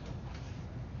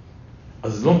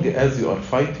 as long as you are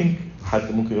fighting,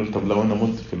 حد ممكن يقول طب لو أنا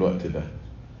مت في الوقت ده.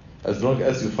 As long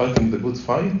as you're fighting the good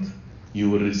fight, you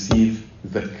will receive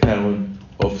the crown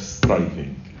of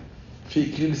striving.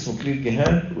 في إكليل اسمه إكليل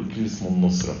جهاد وإكليل اسمه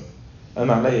النصرة.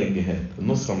 أنا عليا الجهاد،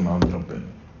 النصرة من عند ربنا.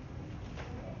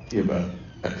 يبقى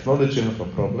acknowledge you have a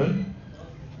problem,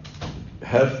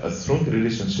 have a strong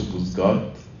relationship with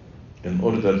God in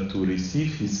order to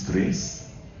receive His grace,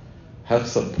 have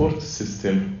support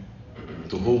system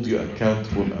to hold you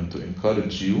accountable and to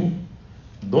encourage you,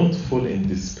 don't fall in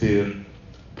despair,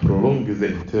 prolong the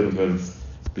intervals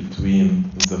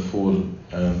between the fall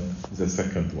and the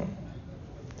second one.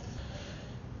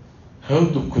 How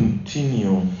to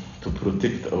continue to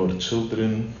protect our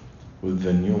children with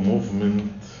the new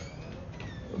movement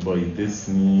by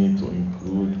Disney to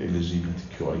include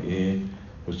LGBTQIA,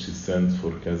 which stands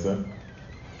for كذا.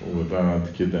 وبعد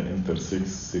كده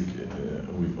intersex,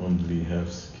 we only have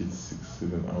kids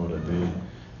 6-7 hours a day,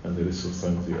 and the rest of the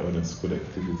time they are in school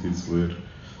activities where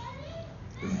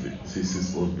this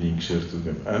is all being shared to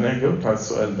them. أنا جاوبت على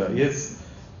السؤال ده. Yes,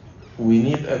 we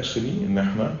need actually إن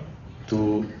إحنا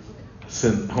to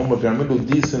هم بيعملوا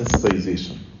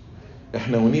desensitization.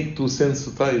 إحنا we need to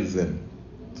sensitize them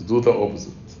to do the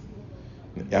opposite.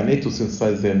 يعني إيه to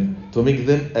sensitize them? To make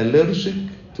them allergic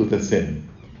to the sin.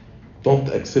 Don't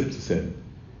accept sin.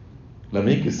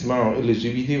 لما يجي يسمعوا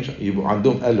LGBT يبقوا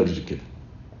عندهم allergy كده.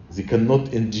 They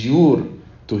cannot endure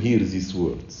to hear these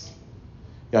words.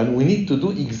 يعني we need to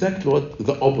do exactly what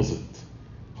the opposite.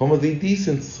 هم they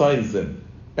desensitize them.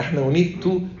 احنا we need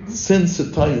to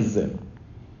sensitize them.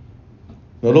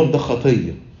 نقول لهم ده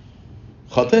خطية.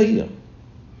 خطية.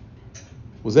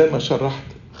 وزي ما شرحت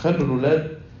خلوا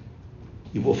الأولاد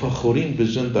يبقوا فخورين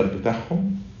بالجندر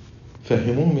بتاعهم.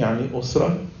 فهموهم يعني ايه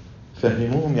أسرة.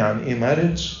 فهموهم يعني ايه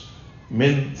مارج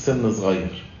من سن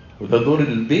صغير. وده دور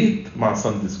البيت مع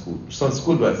ساندي سكول. مش ساندي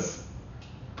سكول بس.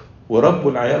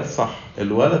 وربوا العيال صح.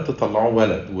 الولد تطلعوه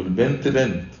ولد والبنت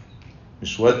بنت.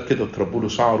 مش واد كده تربوا له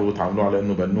شعره وتعاملوه على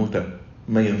انه بنوته.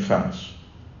 ما ينفعش.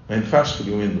 ما ينفعش في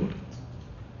اليومين دول.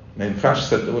 ما ينفعش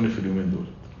صدقوني في اليومين دول.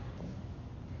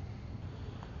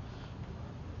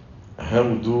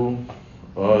 How do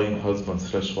I,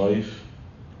 husband/wife,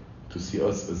 to see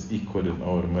us as equal in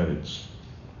our marriage?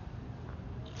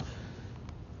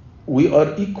 We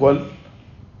are equal,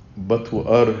 but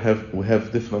we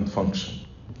have different function.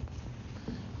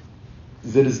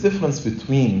 There is difference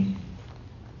between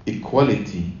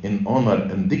equality in honor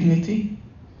and dignity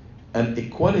and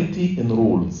equality in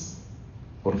roles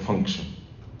or function.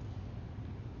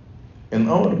 In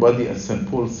our body, as St.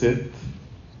 Paul said,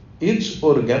 each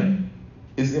organ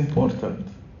is important.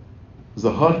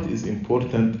 The heart is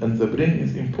important and the brain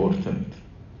is important.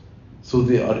 So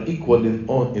they are equal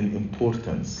in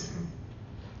importance.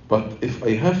 But if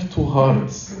I have two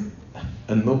hearts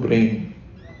and no brain,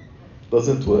 it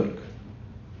doesn't work.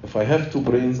 If I have two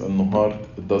brains and no heart,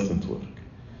 it doesn't work.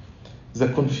 The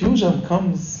confusion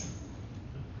comes,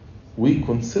 we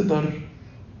consider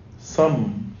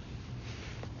some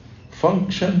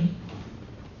function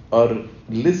are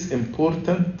less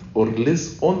important or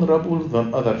less honorable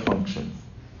than other functions.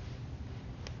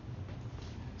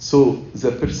 So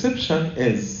the perception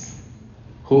is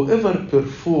whoever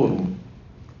perform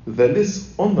the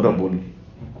less honorable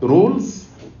roles,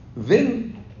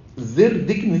 then their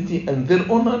dignity and their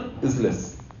honor is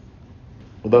less.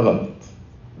 وده غلط.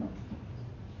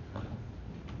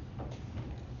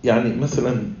 يعني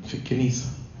مثلا في الكنيسة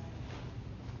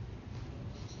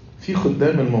في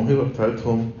خدام الموهبة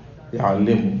بتاعتهم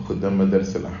يعلموا خدام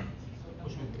مدارس الأحد.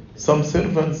 Some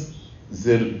servants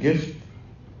their gift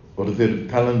or their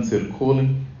talent, their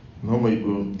calling إن هم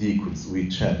يبقوا deacons we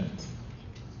chant.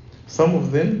 Some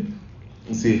of them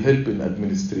they help in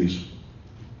administration.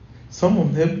 Some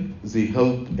of them they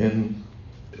help in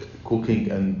cooking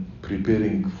and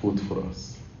preparing food for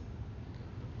us.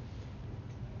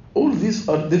 All these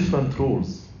are different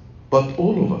roles, but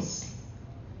all of us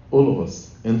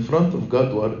in front of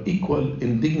God are equal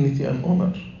in dignity and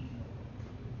honor.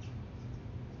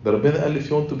 ده ربنا قال if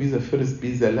you want to be the first,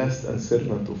 be the last and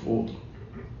servant of all.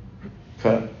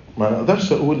 فما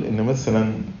نقدرش أقول إن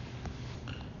مثلا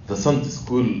the Sunday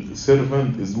school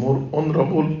servant is more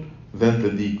honorable than the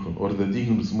deacon, or the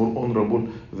deacon is more honorable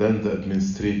than the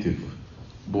administrative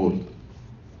board.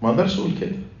 ما أقدرش أقول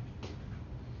كده.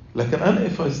 لكن أنا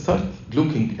if I start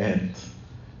looking at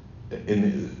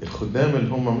إن الخدام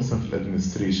اللي هم مثلا في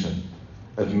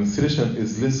administration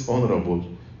is less honorable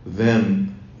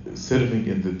than serving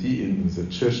in the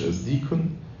church as deacon,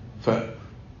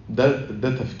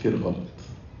 فده تفكير غلط.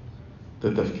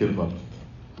 ده تفكير غلط.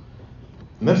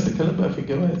 نفس الكلام بقى في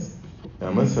الجواز.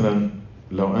 يعني مثلا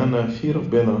لو أنا في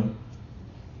ربنا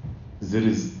there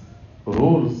is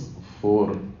rules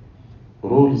for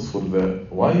the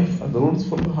wife and rules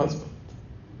for the husband.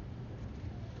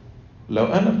 لو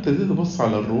أنا ابتديت أبص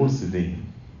على الرولز دي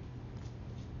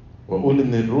وأقول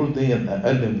إن الرول دي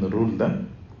أقل من الرول ده،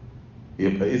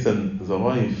 يبقى إذا the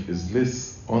wife is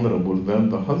less honorable than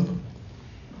the husband.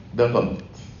 ده غلط.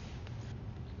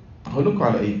 هقول لكم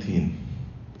على آيتين.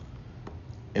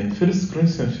 In 1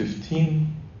 Corinthians 15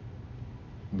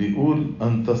 بيقول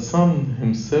and the son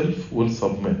himself will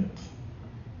submit.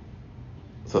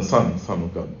 The son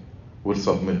of God will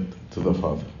submit to the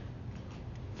father.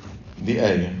 دي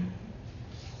آية.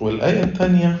 والآية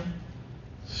الثانية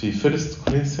في 1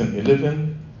 Corinthians 11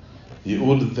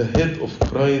 يقول the head of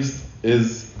Christ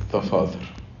is the father.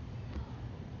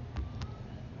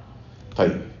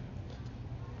 طيب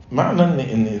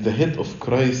معنى ان the head of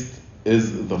Christ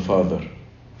is the father،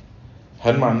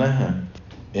 هل معناها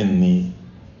ان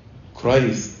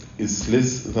Christ is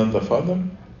less than the father؟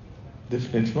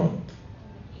 Definitely not.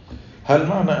 هل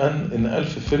معنى ان قال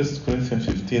في 1 Corinthians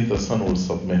 15 the son will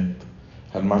submit،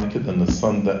 هل معنى كده ان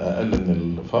الصن ده اقل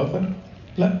من الفاذر؟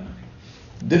 لا.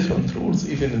 Different rules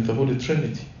even in the Holy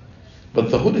Trinity. But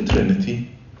the Holy Trinity,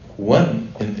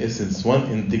 one in essence, one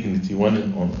in dignity, one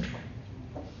in honor.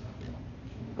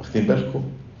 واخدين بالكم؟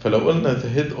 فلو قلنا the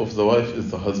head of the wife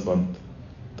is the husband،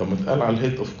 طب ما اتقال على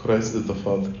head of Christ is the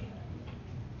father.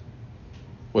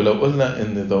 ولو قلنا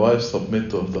ان the wife submit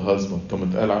to the husband، طب ما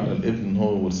اتقال على الابن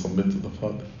هو will submit to the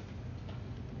father.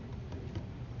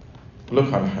 أقول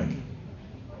لكم على حاجة.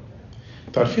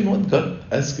 تعرفين what God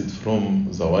asked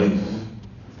from the wife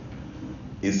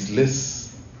is less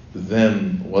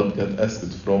than what God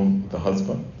asked from the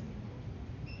husband?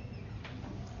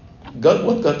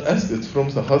 What God asked from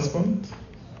the husband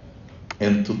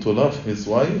and to love his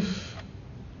wife،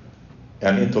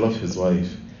 يعني ايه to love his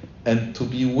wife؟ and to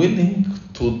be willing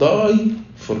to die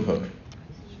for her.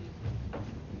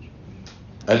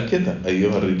 قال كده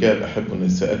أيها الرجال أحبوا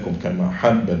نساءكم كما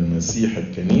أحب المسيح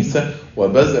الكنيسة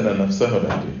وبذل نفسه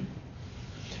لأجلها.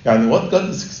 يعني what God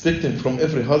is expecting from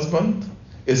every husband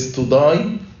is to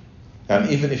die، and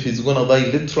even if he's gonna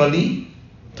die literally,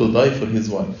 to die for his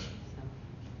wife.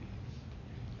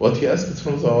 What he asked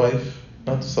from the wife,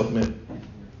 not to submit.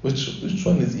 Which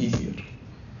one is easier?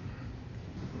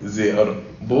 They are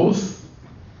both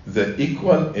the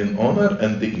equal in honor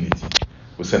and dignity.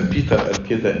 وسان بيتر قال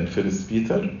كده in 1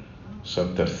 Peter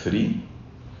chapter 3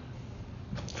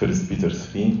 1 Peter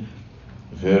 3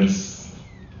 verse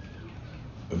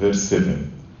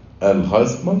 7 قال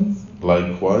husbands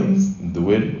likewise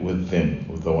dwell with them,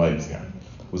 with the wives يعني,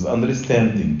 with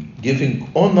understanding, giving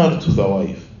honor to the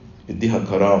wife، اديها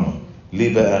كرامة.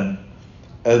 ليه بقى؟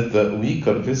 as the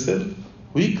weaker vessel،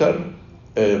 weaker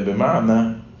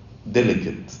بمعنى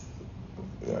delicate،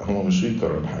 هم مش weaker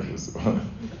ولا حاجة بس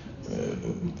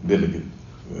delicate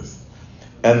yes.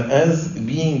 and as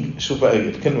being، شوف بقى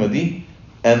الكلمة دي،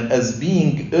 and as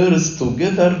being heirs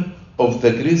together of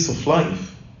the grace of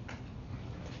life.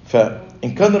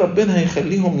 فإن كان ربنا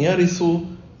هيخليهم يرثوا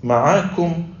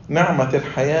معاكم نعمة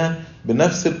الحياة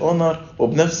بنفس الأونر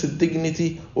وبنفس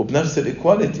الديجنيتي وبنفس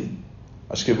الإيكواليتي،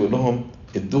 عشان كده بيقول لهم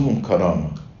ادوهم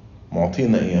كرامة،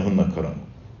 معطينا إياهن كرامة.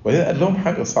 وبعدين قال لهم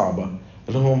حاجة صعبة،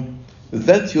 قال لهم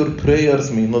that your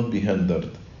prayers may not be hindered.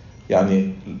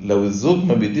 يعني لو الزوج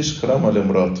ما بيديش كرامة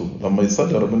لمراته لما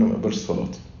يصلي ربنا ما يقبلش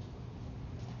صلاته.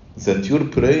 that your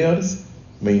prayers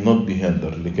may not be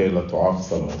hindered، لكي لا تعاق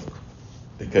صلاتك،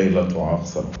 لكي لا تعاق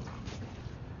صلاتك.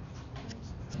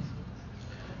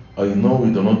 I know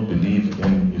we do not believe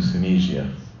in euthanasia.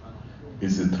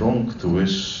 Is it wrong to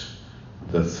wish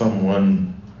that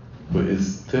someone who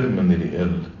is terminally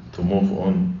ill to move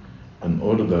on in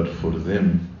order for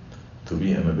them to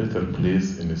be in a better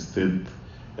place instead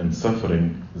in suffering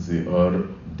they are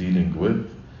dealing with؟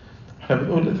 احنا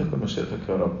بنقول لتكن مشيئتك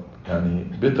يا رب، يعني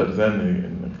better than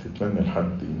انك تتمنى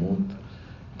لحد يموت،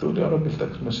 تقول يا رب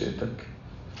لتكن مشيئتك.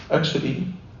 actually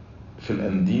في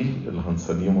الأنديل اللي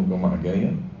هنصليه يوم الجمعة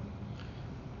الجاية،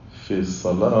 في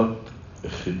صلاة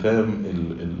ختام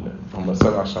هم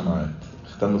 7 شمعات،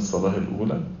 ختام الصلاة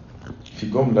الأولى، في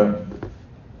جملة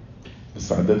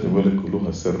بس عادات الولد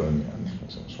كلها سرا يعني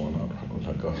عشان مش وانا اروح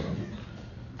نقولها جهرا.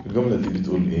 الجملة دي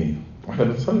بتقول ايه؟ واحنا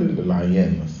بنصلي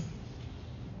للعيان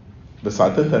بس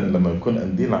عادة لما يكون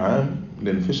قنديل عام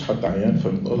لان مفيش حد عيان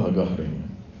فبنقولها جهرا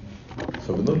يعني.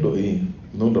 فبنقول له ايه؟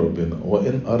 بنقول ربنا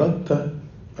وإن أردت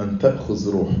أن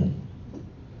تأخذ روحه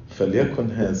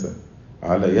فليكن هذا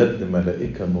على يد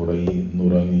ملائكة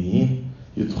نورانيين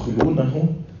يدخلونه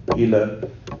إلى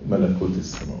ملكوت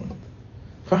السماوات.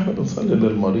 فاحنا بنصلي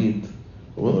للمريض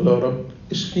ونقول يا رب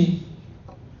اشفيه،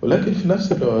 ولكن في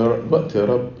نفس الوقت يا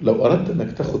رب لو أردت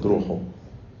أنك تاخد روحه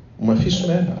وما فيش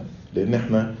مانع، لأن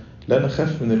احنا لا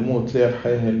نخاف من الموت، ليه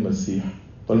الحياة هي المسيح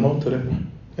والموت ربح.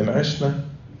 إن عشنا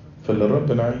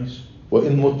فللرب نعيش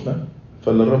وإن متنا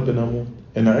فللرب نموت،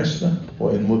 إن عشنا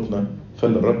وإن متنا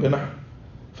فللرب نحن.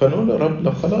 فنقول يا رب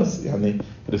لو خلاص يعني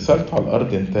رسالته على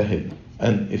الأرض انتهت،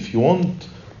 and if you want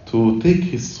to take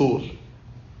his soul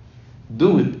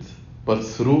do it, but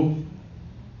through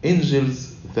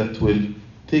angels that will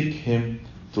take him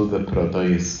to the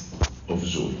paradise of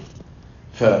joy.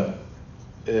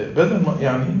 فبدل ما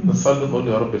يعني نصلي نقول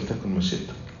يا رب لتكن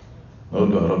مشيئتك،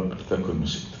 نقول يا رب لتكن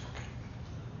مشيئتك.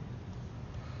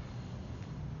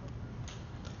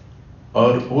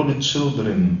 Are all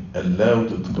children allowed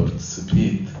to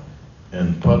participate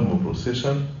in palm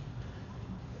procession؟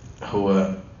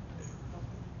 هو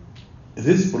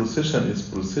this procession is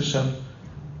procession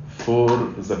for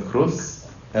the cross,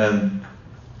 and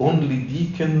only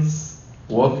deacons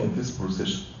walk in this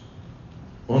procession.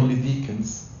 Only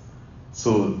deacons.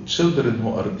 So children who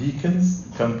are deacons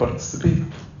can participate.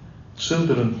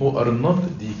 Children who are not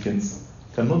deacons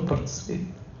cannot participate.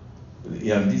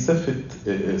 يعني دي زفة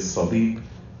الصليب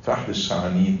في أحد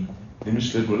الشعانين، دي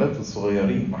مش للولاد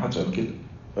الصغيرين، ما حدش قال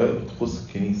كده، طقوس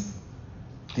الكنيسة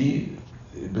دي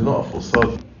بنقف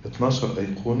قصاد 12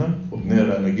 أيقونة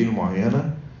وبنقرأ أناجيل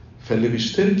معينة، فاللي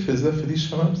بيشترك في الزفة دي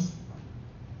الشمامسة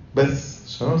بس،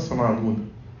 شمامسة معدودة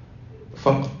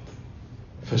فقط.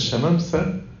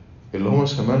 فالشمامسة اللي هم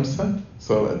شمامسة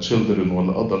سواء تشيلدرن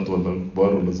ولا أدلت ولا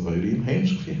كبار ولا صغيرين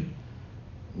هيمشوا فيها،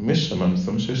 مش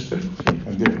شمامسة مش هيشتركوا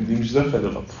فيها. دي مش زفة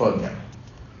للأطفال يعني،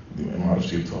 دي ما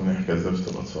اعرفش جبتوها منين حكاية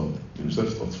زفة الأطفال دي مش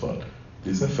زفة أطفال،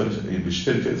 دي زفة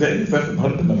بيشترك زي زفة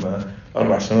النهارده لما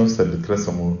 4 شمامسة اللي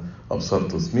اترسموا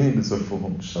أبسطوس، مين اللي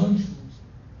زفوهم؟ الشمامسة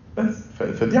بس.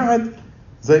 فدي عادي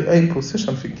زي أي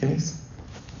بروسيشن في الكنيسة.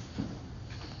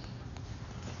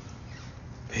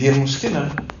 هي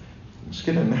المشكلة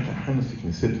إن إحنا أحيانا في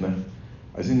كنيستنا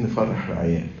عايزين نفرح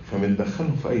العيال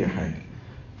فبندخلهم في أي حاجة،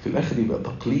 في الآخر يبقى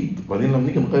تقليد، وبعدين لما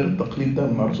نيجي نغير التقليد ده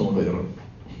ما نعرفش نغيره.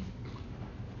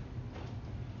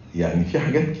 يعني في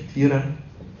حاجات كتيرة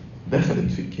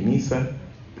دخلت في الكنيسة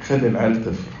خلي العيال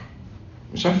تفرح،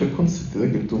 مش عارف الكونسبت ده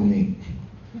جبتوه منين.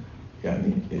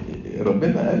 يعني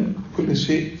ربنا قال كل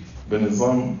شيء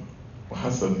بنظام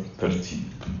وحسب ترتيب.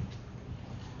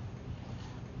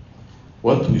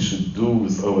 What we should do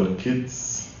with our kids,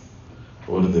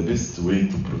 or the best way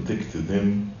to protect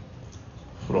them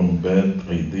from bad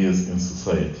ideas in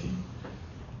society,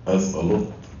 as a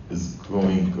lot is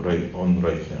going on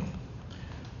right now.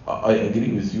 I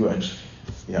agree with you actually.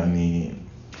 يعني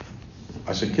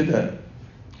عشان كده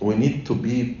we need to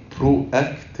be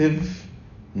proactive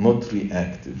not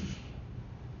reactive.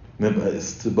 نبقى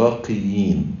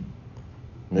استباقيين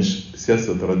مش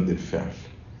سياسة رد الفعل.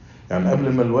 يعني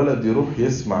قبل ما الولد يروح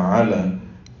يسمع على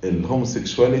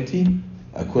الهوموسيكشواليتي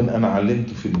أكون أنا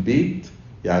علمته في البيت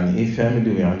يعني إيه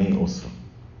فاميلي ويعني إيه أسرة.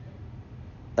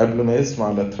 قبل ما يسمع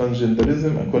على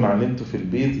ترانسجندريزم أكون علمته في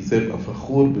البيت إزاي يبقى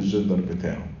فخور بالجندر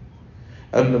بتاعه.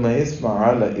 قبل ما يسمع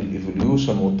على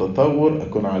الإيفوليوشن والتطور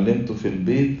أكون علمته في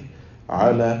البيت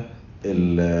على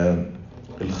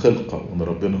الخلقة وأن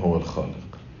ربنا هو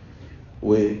الخالق.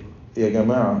 ويا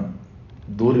جماعة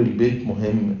دور البيت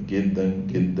مهم جدا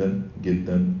جدا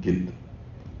جدا جدا.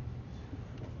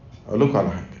 أقول لكم على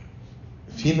حاجة،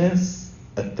 في ناس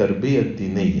التربية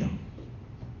الدينية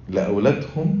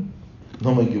لأولادهم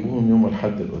إنهم يجيبوهم يوم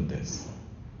الحد القداس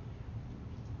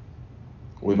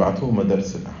ويبعتوهم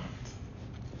مدارس الأحد،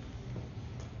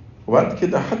 وبعد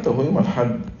كده حتى هو يوم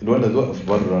الحد الولد وقف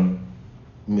بره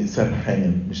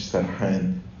سرحان مش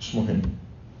سرحان مش مهم.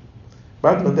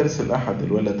 بعد مدارس الأحد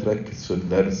الولد ركز في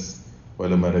الدرس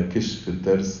ولا ما ركزش في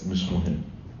الدرس مش مهم.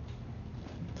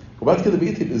 وبعد كده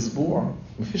بقيت الأسبوع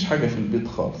مفيش حاجة في البيت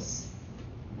خالص،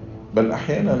 بل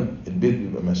أحيانا البيت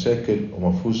بيبقى مشاكل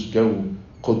ومفهوش جو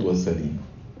قدوة سليمة.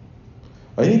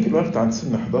 ويجي الوقت عند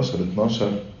سن 11-12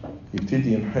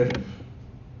 يبتدي ينحرف،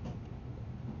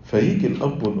 فيجي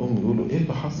الأب والأم يقولوا إيه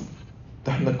اللي حصل؟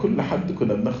 ده احنا كل حد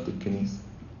كنا بناخد الكنيسة.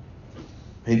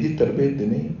 هي دي التربية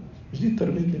الدينية؟ مش دي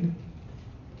التربية الدينية.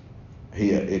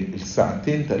 هي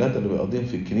الساعتين 3 اللي بيقضيهم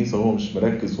في الكنيسة وهو مش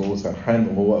مركز وهو سرحان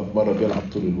وهو واقف بره بيلعب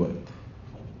طول الوقت،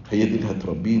 هي دي اللي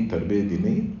هتربيه تربية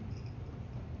دينية؟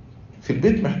 في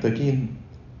البيت محتاجين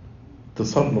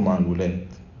تصلوا مع الولاد،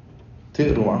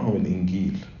 تقروا معهم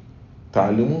الإنجيل،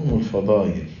 تعلموهم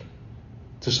الفضائل،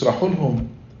 تشرحوا لهم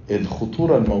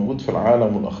الخطورة الموجود في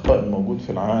العالم والأخطاء الموجود في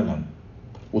العالم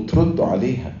وتردوا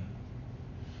عليها،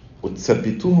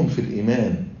 وتثبتوهم في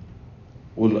الإيمان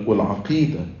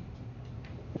والعقيدة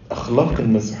أخلاق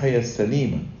المسيحية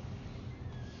السليمة.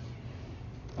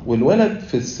 والولد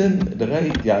في السن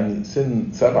لغاية يعني سن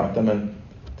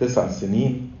 7-8-9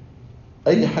 سنين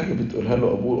أي حاجة بتقولها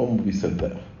له أبوه وأمه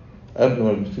بيصدقها قبل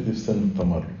ما بيبتدي في سن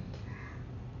التمرد.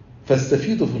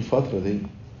 فاستفيدوا في الفترة دي.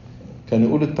 كان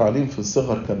يقول التعليم في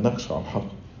الصغر كان نقش على الحق.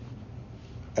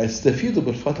 استفيدوا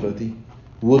بالفترة دي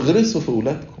واغرسوا في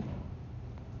أولادكم.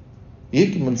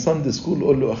 يجي من ساندي سكول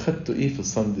قول له أخدتوا إيه في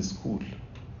الساندي سكول،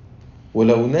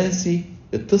 ولو ناسي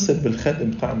اتصل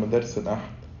بالخادم بتاع مدارس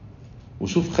الأحد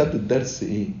وشوف خد الدرس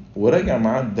إيه وراجع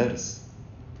معاه الدرس،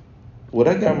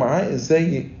 وراجع معاه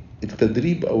إزاي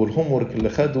التدريب أو الهومورك اللي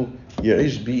خده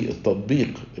يعيش بيه،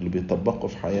 التطبيق اللي بيطبقه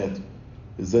في حياته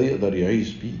إزاي يقدر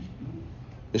يعيش بيه.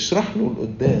 اشرح له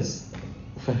القداس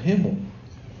وفهمه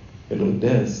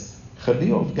القداس، خليه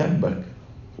يقف جنبك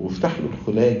وافتح له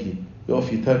الخلاجي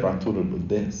يقف يتابع طول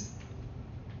القداس.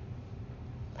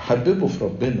 وحببه في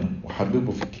ربنا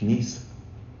وحببه في الكنيسة.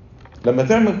 لما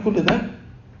تعمل كل ده،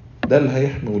 ده اللي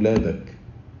هيحمي ولادك.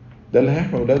 ده اللي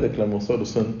هيحمي ولادك لما يوصلوا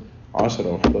سن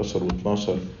 10 و11 و12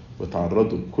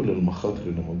 وتعرضوا لكل المخاطر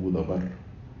اللي موجودة بره.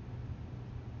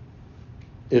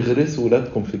 اغرسوا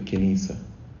ولادكم في الكنيسة،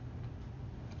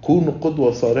 كونوا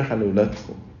قدوة صالحة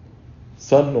لولادكم،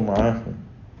 صلوا معاهم،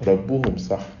 ربوهم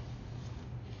صح.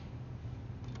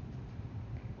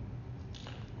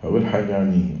 أول حاجة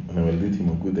يعني أنا والدتي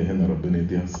موجودة هنا، ربنا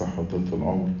يديها الصحة وطولة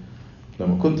العمر.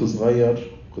 لما كنت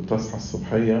صغير كنت أصحى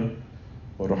الصبحية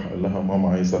وأروح أقول لها ماما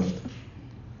عايز أفطر.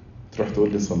 تروح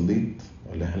تقول لي صليت؟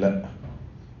 أقول لها لأ.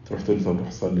 تروح تقول لي طب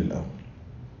روح صلي الأول.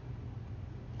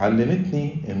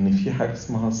 علمتني إن في حاجة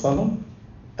اسمها صلاة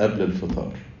قبل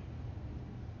الفطار.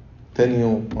 تاني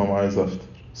يوم ماما عايز أفطر،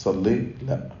 صليت؟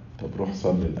 لأ. طب روح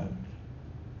صلي الأول.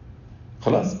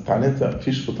 خلاص اتعلمت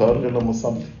مفيش فطار غير لما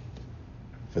أصلي.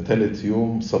 فتالت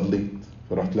يوم صليت،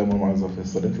 فرحت لما ماما عايز أفطر،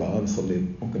 صليت؟ لا أنا صليت،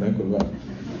 ممكن آكل بقى.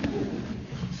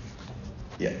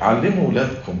 علموا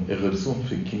ولادكم، اغرسوهم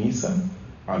في الكنيسة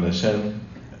علشان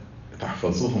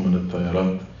تحفظوهم من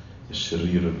التيارات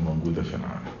الشريرة الموجودة في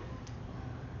العالم.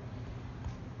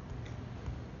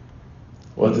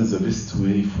 What is the best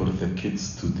way for the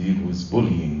kids to deal with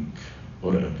bullying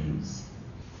or abuse?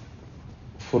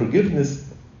 Forgiveness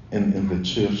in the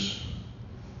church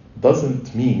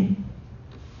doesn't mean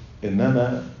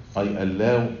إن I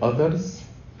allow others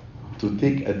to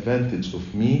take advantage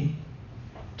of me,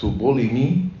 to bully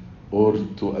me, or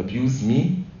to abuse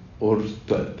me, or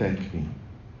to attack me.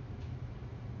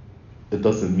 It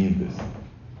doesn't mean this.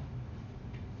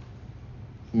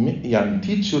 يعني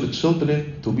teach your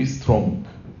children to be strong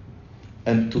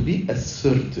and to be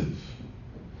assertive.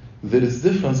 There is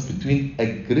difference between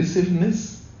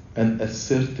aggressiveness and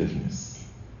assertiveness.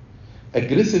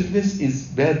 Aggressiveness is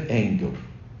bad anger.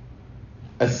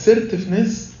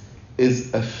 Assertiveness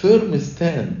is a firm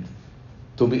stand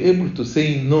to be able to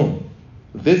say no,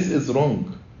 this is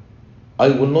wrong. I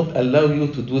will not allow you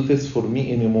to do this for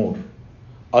me anymore.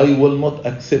 I will not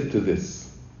accept this.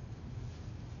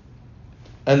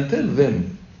 And tell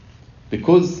them,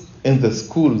 because in the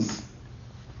schools,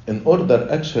 in order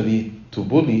actually to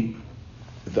bully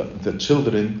the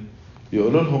children,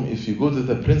 يقول لهم if you go to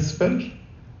the principal,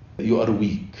 you are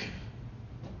weak.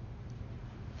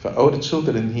 For our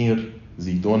children here,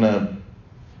 they don't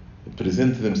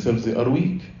present themselves, they are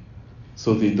weak.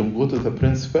 So they don't go to the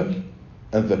principal,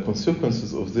 and the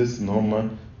consequences of this إن هم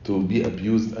to be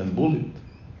abused and bullied.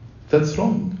 That's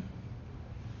wrong.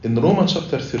 In Romans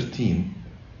chapter 13,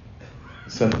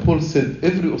 St. Paul said,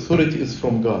 every authority is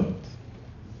from God,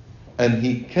 and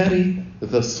he carried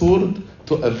the sword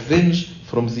to avenge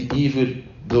from the evil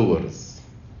doers.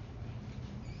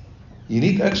 You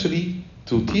need actually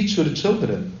to teach your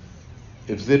children,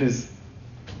 if there is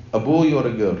a boy or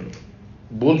a girl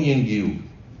bullying you,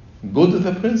 go to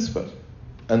the principal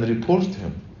and report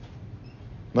him.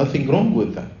 Nothing wrong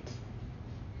with that.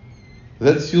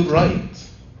 That's your right.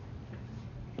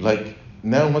 Like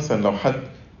now مثلا لو حد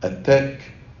attack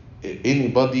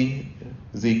anybody,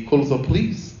 they call the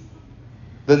police.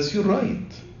 That's your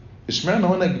right. اشمعنى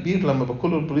وانا كبير لما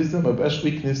بقول البوليس ده ما بقاش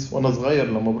weakness، وانا صغير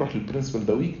لما بروح للبرنسبل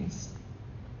ده weakness؟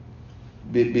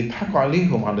 بيضحكوا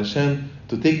عليهم علشان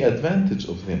to take advantage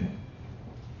of them.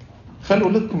 خلوا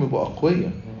ولادكم يبقوا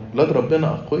أقوياء، ولاد ربنا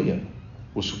أقوياء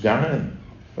وشجعان،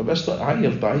 ما بقاش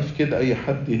عيل ضعيف كده أي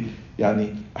حد. يعني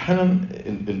أحيانا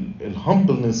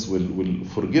الهمبلنس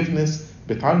والفورجيفنس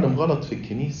بتعلم غلط في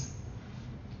الكنيسة.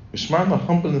 مش معنى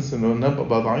الهمبلنس إنه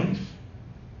نبقى ضعيف.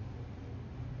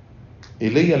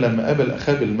 إيليا لما قابل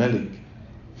أخاب الملك،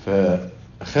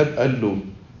 فأخاب قال له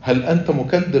هل أنت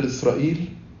مكدر إسرائيل؟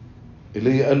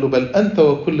 إيليا قال له بل أنت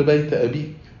وكل بيت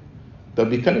أبيك. ده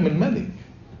بيكلم الملك،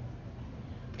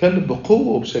 اتكلم بقوة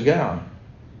وبشجاعة،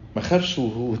 ما خافش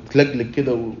وتلجلج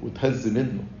كده وتهز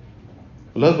منه.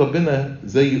 ولاد ربنا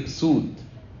زي أسود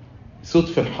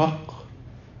في الحق،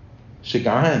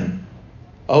 شجعان.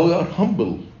 We are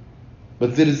humble,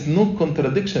 but there is no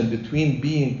contradiction between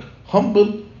being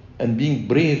humble and being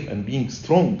brave and being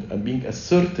strong and being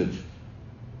assertive.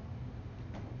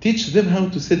 Teach them how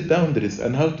to set boundaries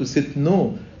and how to say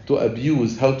no to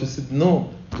abuse, how to say no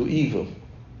to evil.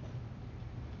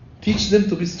 Teach them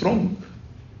to be strong.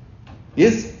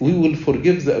 Yes, we will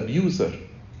forgive the abuser,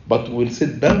 but we'll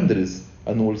set boundaries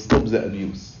and we'll stop the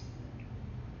abuse.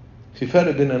 في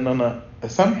فرق بين ان انا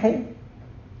اسامحه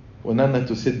وان انا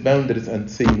to set boundaries and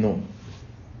say no.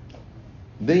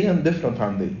 دي different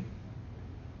عن دي.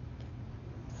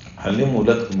 علموا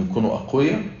ولادكم يكونوا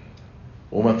اقوياء،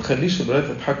 وما تخليش الولاد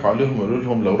تضحكوا عليهم ويقولوا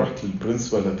لهم لو رحت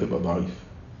للبرنسبل هتبقى ضعيف.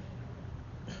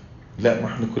 لا، ما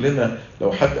احنا كلنا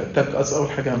لو حد اتاك اس اول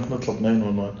حاجه هنطلب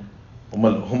 911.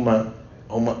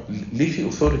 هم ليه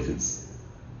في authorities؟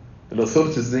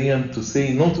 الاثوريتيز دي to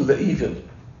say no to the evil.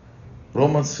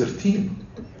 Romans 13.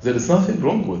 There is nothing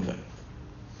wrong with that.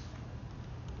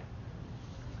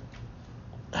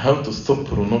 How to stop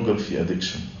pornography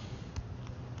addiction.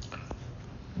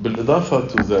 بالإضافة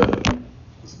to the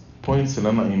points اللي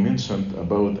أنا mentioned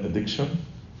about addiction,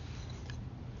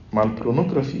 مع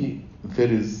pornography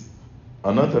there is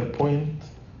another point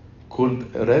called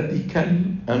radical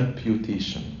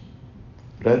amputation.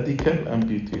 Radical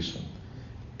amputation.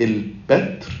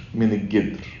 البتر من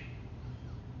الجدر.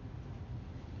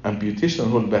 amputation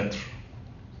هو البتر.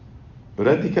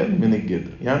 radical من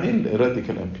الجدر. يعني ايه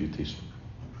radical amputation؟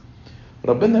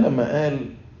 ربنا لما قال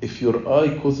if your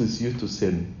eye causes you to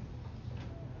sin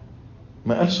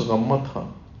ما قالش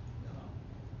غمضها،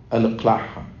 قال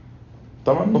اقلعها.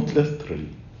 طبعا not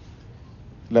literally.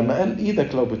 لما قال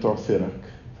ايدك لو بتعثرك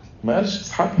ما قالش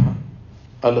اسحبها،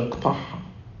 قال اقطعها.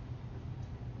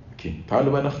 اوكي،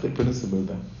 تعالوا بقى ناخد البرنسبل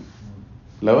ده.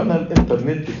 لو انا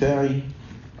الانترنت بتاعي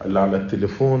اللي على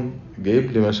التليفون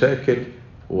جايب لي مشاكل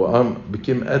وقام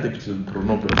became addict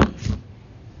للبورنوجرافي،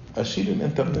 اشيل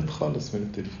الانترنت خالص من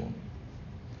التليفون،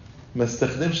 ما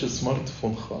استخدمش سمارت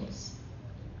فون خالص،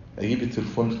 اجيب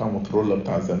التليفون بتاع موتورولا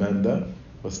بتاع زمان ده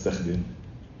واستخدمه،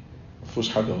 مفيهوش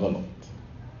حاجه غلط.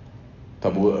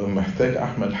 طب ومحتاج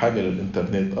احمل حاجه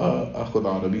للانترنت، اخد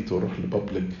عربيتي واروح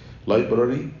لبابليك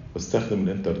لايبراري واستخدم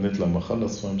الانترنت لما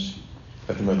اخلص وامشي،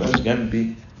 لكن ما يبقاش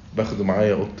جنبي باخده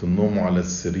معايا اوضه النوم وعلى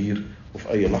السرير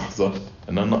وفي اي لحظه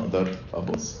ان انا اقدر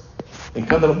ابص. ان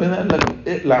كان ربنا قال لك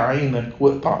اقلع عينك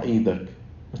واقطع ايدك،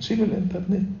 ما تشيل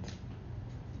الانترنت،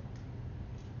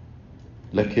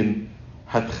 لكن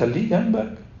هتخليه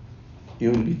جنبك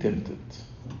you will be tempted.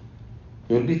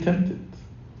 you will be tempted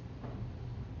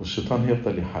والشيطان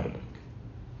هيفضل يحاربك.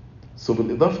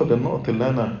 بالإضافة للنقطة اللي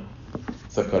أنا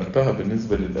ذكرتها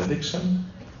بالنسبة للأدكشن،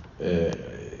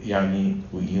 يعني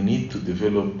you need to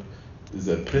develop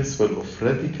the principle of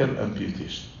radical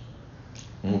amputation.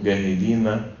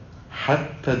 مجاهدين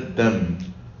حتى الدم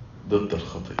ضد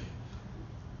الخطية.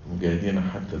 مجاهدين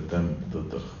حتى الدم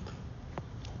ضد الخطية.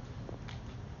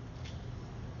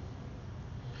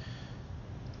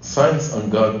 Science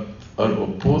and God are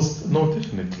opposed? No,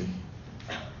 definitely.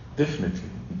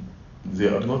 Definitely. They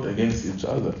are not against each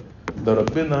other. The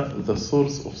Rabbina, the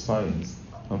source of science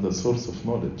and the source of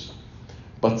knowledge.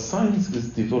 But science is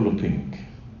developing.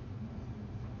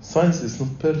 Science is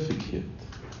not perfect yet.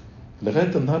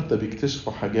 لغاية النهاردة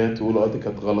بيكتشفوا حاجات ويقولوا دي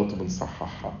كانت غلط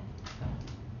وبنصححها.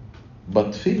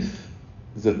 But faith,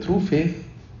 the true faith,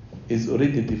 is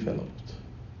already developed.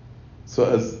 So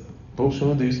as Pope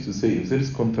Shenouda used to say, if there is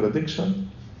contradiction,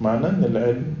 معناه ان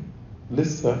العلم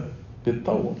لسه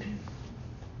بيتطور.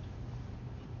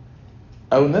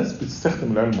 او ناس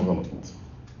بتستخدم العلم غلط.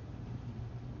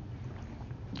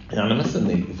 يعني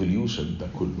مثلا الايفوليوشن ده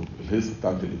كله، الهيصه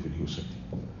بتاعت الايفوليوشن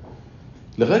دي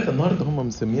لغايه النهارده هم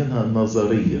مسمينها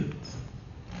نظريه.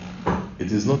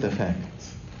 It is not a fact.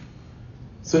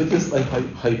 So it is like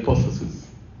hypothesis.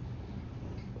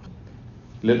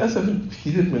 للاسف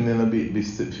كتير مننا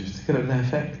بيفتكر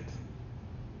انها fact.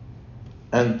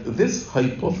 And this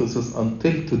hypothesis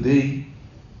until today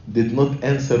did not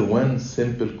answer one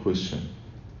simple question.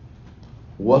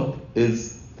 What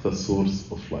is the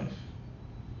source of life?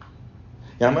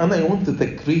 يعني I want the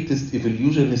greatest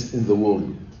evolutionist in the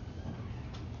world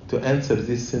to answer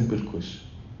this simple question.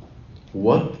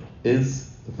 What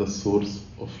is the source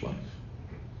of life?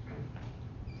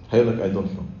 هيقول لك I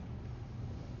don't know.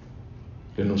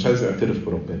 لأنه مش عايز يعترف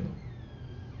بربنا.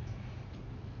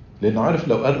 لأنه عارف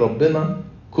لو قال ربنا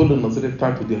كل النظرية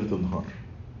بتاعته دي هتنهار.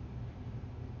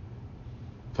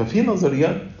 ففي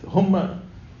نظريات هم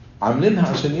عاملينها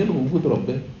عشان يلغوا وجود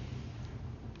ربنا،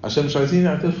 عشان مش عايزين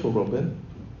يعترفوا بربنا.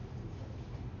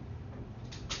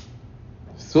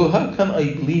 So how can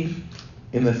I believe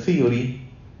in a theory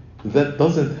that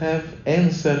doesn't have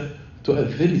answer to a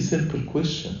very simple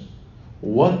question?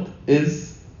 What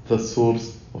is the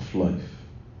source of life?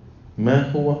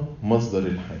 ما هو مصدر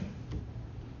الحياة؟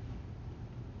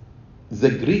 The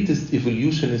greatest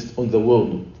evolutionist on the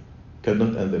world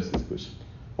cannot answer this question.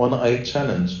 And I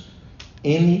challenge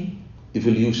any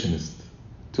evolutionist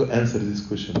to answer this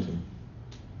question to me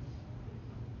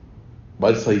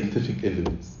by scientific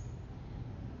evidence.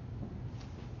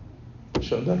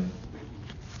 مش هقدر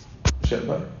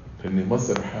لأن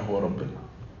مصدر الحياة هو ربنا.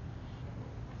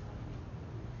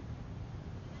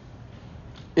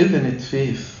 Isn't it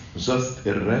faith just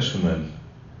irrational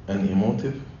and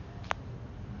emotive?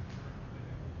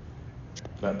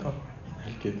 لا طبعا،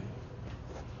 هل كده؟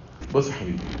 بص يا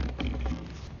حبيبي،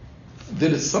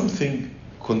 there is something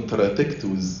contradict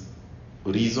with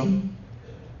reason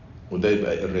وده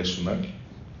يبقى irrational,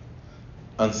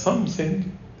 and something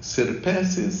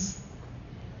surpasses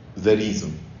the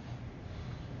reason.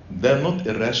 ده not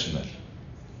irrational,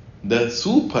 ده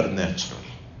supernatural.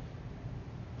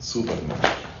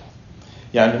 supernatural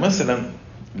يعني مثلا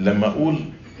لما أقول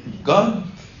God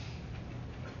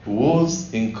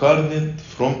was incarnate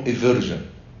from a virgin،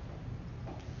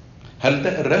 هل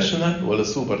ده irrational ولا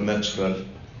supernatural؟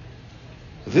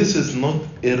 This is not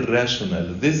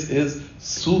irrational, this is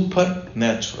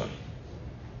supernatural.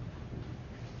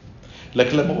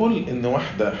 لكن لما أقول إن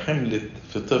واحدة حملت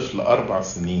في طفل 4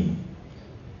 سنين،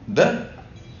 ده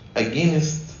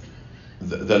against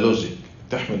the logic،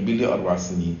 تحمل بيه ليه 4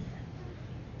 سنين،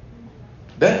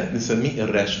 ده نسميه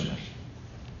irrational.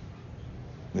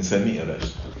 نسميه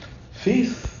irrational.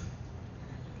 Faith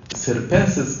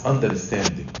surpasses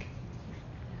understanding.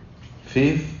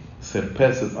 Faith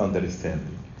surpasses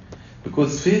understanding.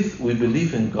 Because faith, we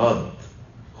believe in God,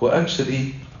 who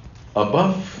actually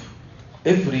above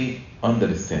every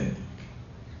understanding.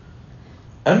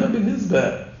 أما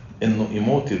بالنسبة إنه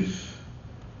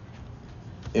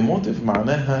emotive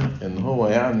معناها إن هو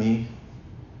يعني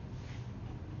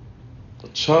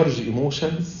charge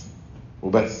emotions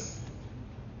وبس،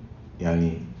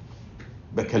 يعني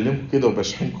بكلمكم كده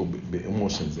وبشحنكم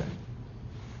بإيموشنز يعني،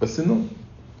 بس إنه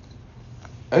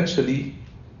actually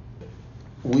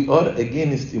we are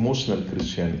against emotional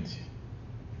Christianity.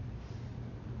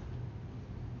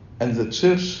 And the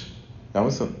church يعني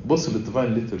مثلا بص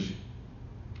للديفاين liturgy،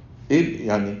 ايه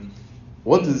يعني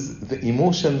what is the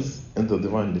emotions in the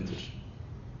divine liturgy؟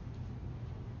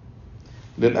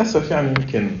 للأسف يعني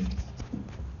يمكن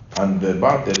عند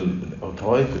بعض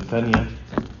الطوائف الثانية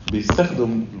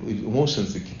بيستخدم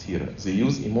emotions كتيرة. They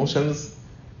use emotions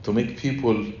to make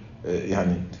people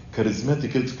يعني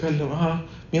charismatic، تتكلم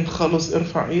مين خلص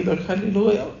ارفع ايدك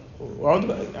هللويا واقعد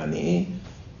بقى يعني ايه،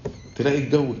 تلاقي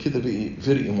الجو كده بقى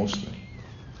very emotional.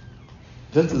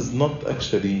 That is not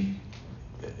actually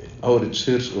our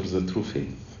church or the true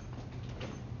faith.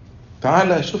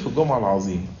 تعالى شوف الجمعة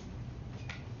العظيمة،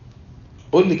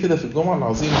 قول لي كده في الجمعة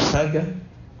العظيمة حاجة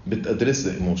بتأدرس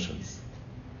emotions.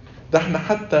 ده احنا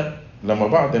حتى لما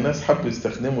بعض الناس حبوا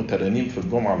يستخدموا ترانيم في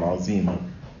الجمعة العظيمة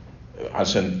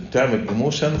عشان تعمل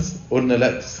emotions، قلنا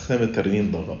لا، تستخدم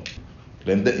الترانيم ده غلط،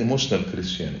 لأن ده emotional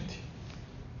Christianity.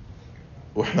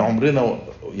 واحنا عمرنا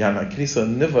يعني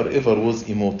الكنيسة never ever was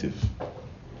emotive.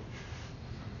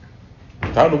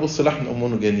 تعالوا بص لحن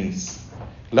أمونوجانيس،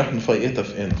 لحن فايقة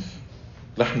في أنف،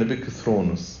 لحن بيك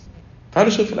ثرونوس،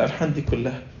 تعالوا شوف الألحان دي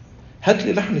كلها، هات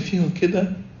لي لحن فيهم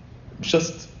كده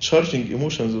just charging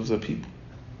emotions of the people.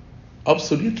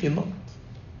 Absolutely not.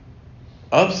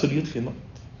 Absolutely not.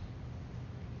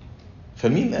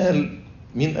 فمين قال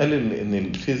إن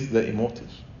الفيز ده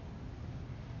emotive؟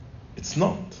 It's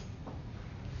not.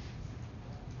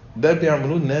 ده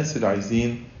بيعملوه الناس اللي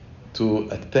عايزين to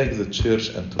attack the church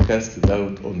and to cast it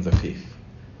out on the faith.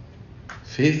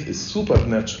 Faith is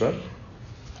supernatural.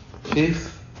 Faith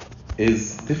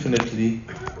is definitely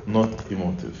not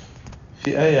emotive.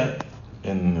 في آية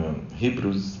in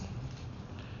Hebrews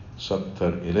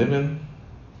chapter 11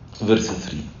 verse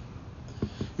 3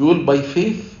 يقول by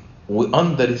faith we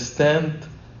understand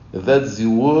that the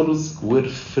worlds were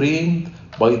framed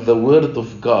by the word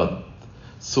of God,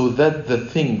 so that the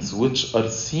things which are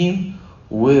seen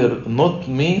were not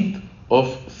made of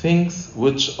things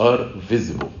which are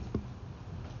visible.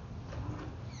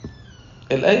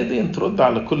 الآية دي ترد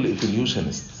على كل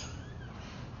evolutionist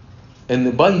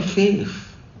إن by faith,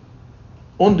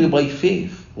 only by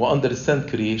faith we understand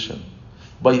creation.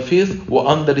 By faith we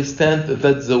understand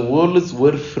that the worlds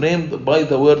were framed by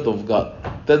the word of God.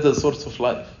 That's the source of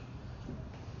life.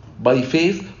 By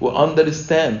faith we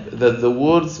understand that the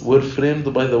worlds were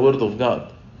framed by the word of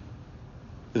God.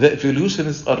 The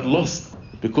evolutionists are lost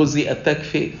because they attack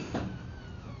faith.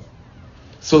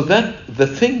 So that the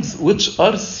things which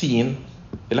are seen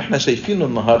اللي احنا شايفينه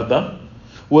النهارده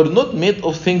were not made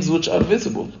of things which are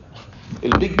visible.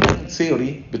 البيج بانج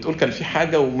ثيوري بتقول كان في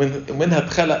حاجة ومنها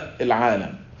اتخلق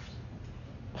العالم.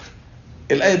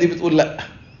 الآية دي بتقول لا،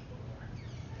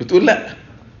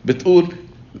 بتقول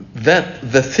that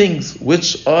the things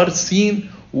which are seen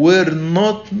were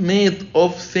not made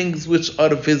of things which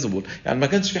are visible. يعني ما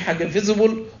كانش في حاجة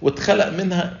visible واتخلق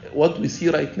منها what we see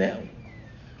right now.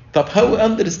 طب how we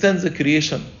understand the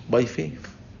creation? By faith.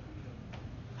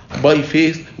 By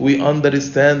faith we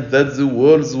understand that the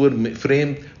worlds were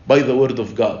framed by the word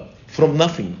of God from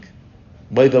nothing.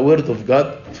 By the word of God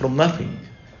from nothing.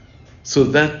 So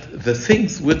that the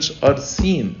things which are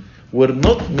seen were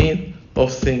not made of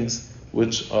things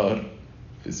which are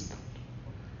visible.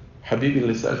 حبيبي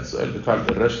اللي سألت السؤال بتاع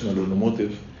الراشنال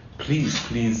والموتيف,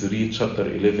 please read chapter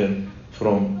 11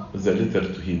 from the letter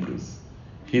to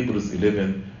Hebrews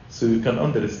 11, so you can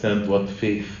understand what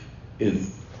faith is.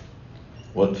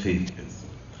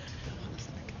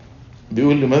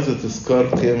 بيقول لماذا تذكر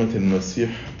قيامة المسيح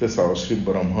 29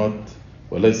 برمهات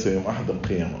وليس يوم أحد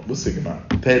القيامة؟ بص يا جماعة,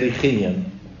 تاريخيا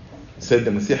سيد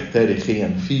المسيح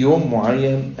تاريخيا في يوم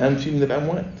معين قام فيه من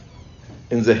الأموات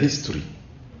in the history,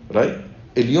 right?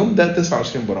 اليوم ده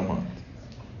 29 برمهات,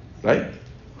 right?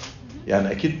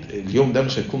 يعني أكيد اليوم ده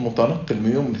مش هيكون متنقل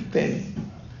من يوم للتاني.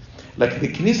 لكن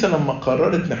الكنيسة لما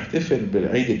قررت نحتفل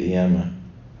بالعيد القيامة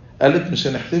قالت مش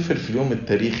هنحتفل في اليوم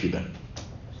التاريخي ده,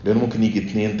 لأنه ممكن يجي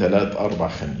 2 3 4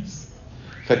 خميس.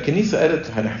 فالكنيسة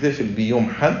قالت هنحتفل بيه يوم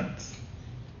حد,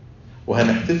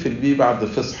 وهنحتفل بيه بعد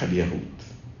فصح اليهود.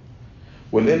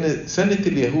 ولأن سنة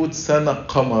اليهود سنة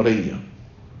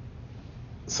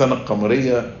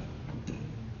قمرية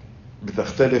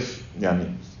بتختلف, يعني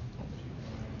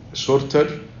شورتر,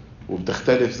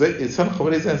 وبتختلف زي سنة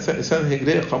قمرية زي سنة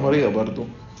هجرية قمرية برضو,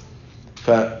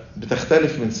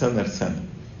 فبتختلف من سنة لسنة.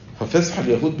 ففصح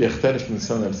اليهود بيختلف من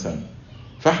سنة لسنة,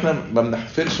 فاحنا ما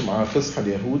بنحتفلش مع فصح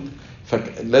اليهود,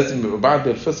 فلازم يبقى بعد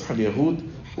الفصح اليهود,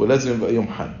 ولازم يبقى يوم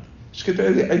حد. مش كده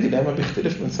عيد القيامة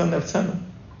بيختلف من سنة لسنة.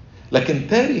 لكن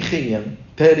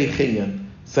تاريخيا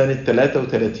سنة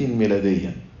 33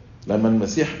 ميلاديا لما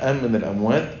المسيح قام من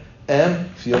الأموات قام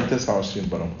في يوم 29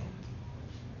 برمهات.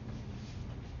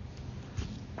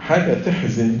 حاجة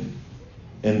تحزن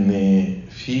ان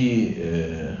في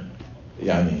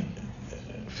يعني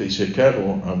في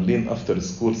شيكاغو عاملين افتر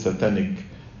سكول ساتانيك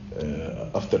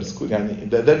افتر سكول, يعني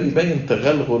ده بيبين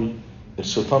تغلغل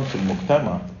الشيطان في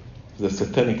المجتمع. The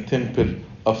Satanic Temple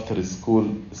After School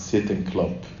Satan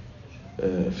Club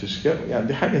في شيكاغو. يعني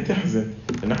دي حاجة تحزن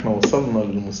ان احنا وصلنا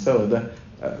للمستوى ده.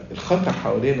 الخطر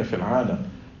حوالينا في العالم,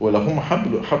 ولو هم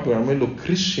حبوا يعملوا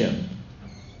كريستيان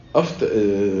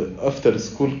افتر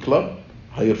سكول كلاب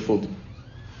هيرفضوا.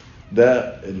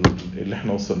 ده اللي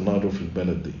احنا وصلنا له في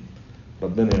البلد دي.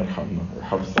 ربنا يرحمنا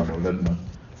ويحافظ على اولادنا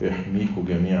ويحميكم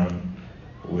جميعا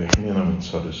ويحمينا من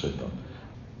شر الشيطان.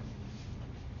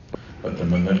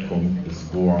 أتمنى لكم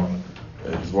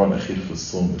الأسبوع الأخير في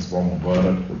الصوم أسبوع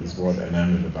مبارك, والأسبوع الأنام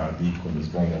اللي بعديه يكون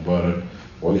أسبوع مبارك,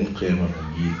 وعيد قيامة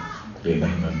مجيد.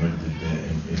 لإلهنا المجد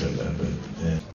الدائم إلى الأبد.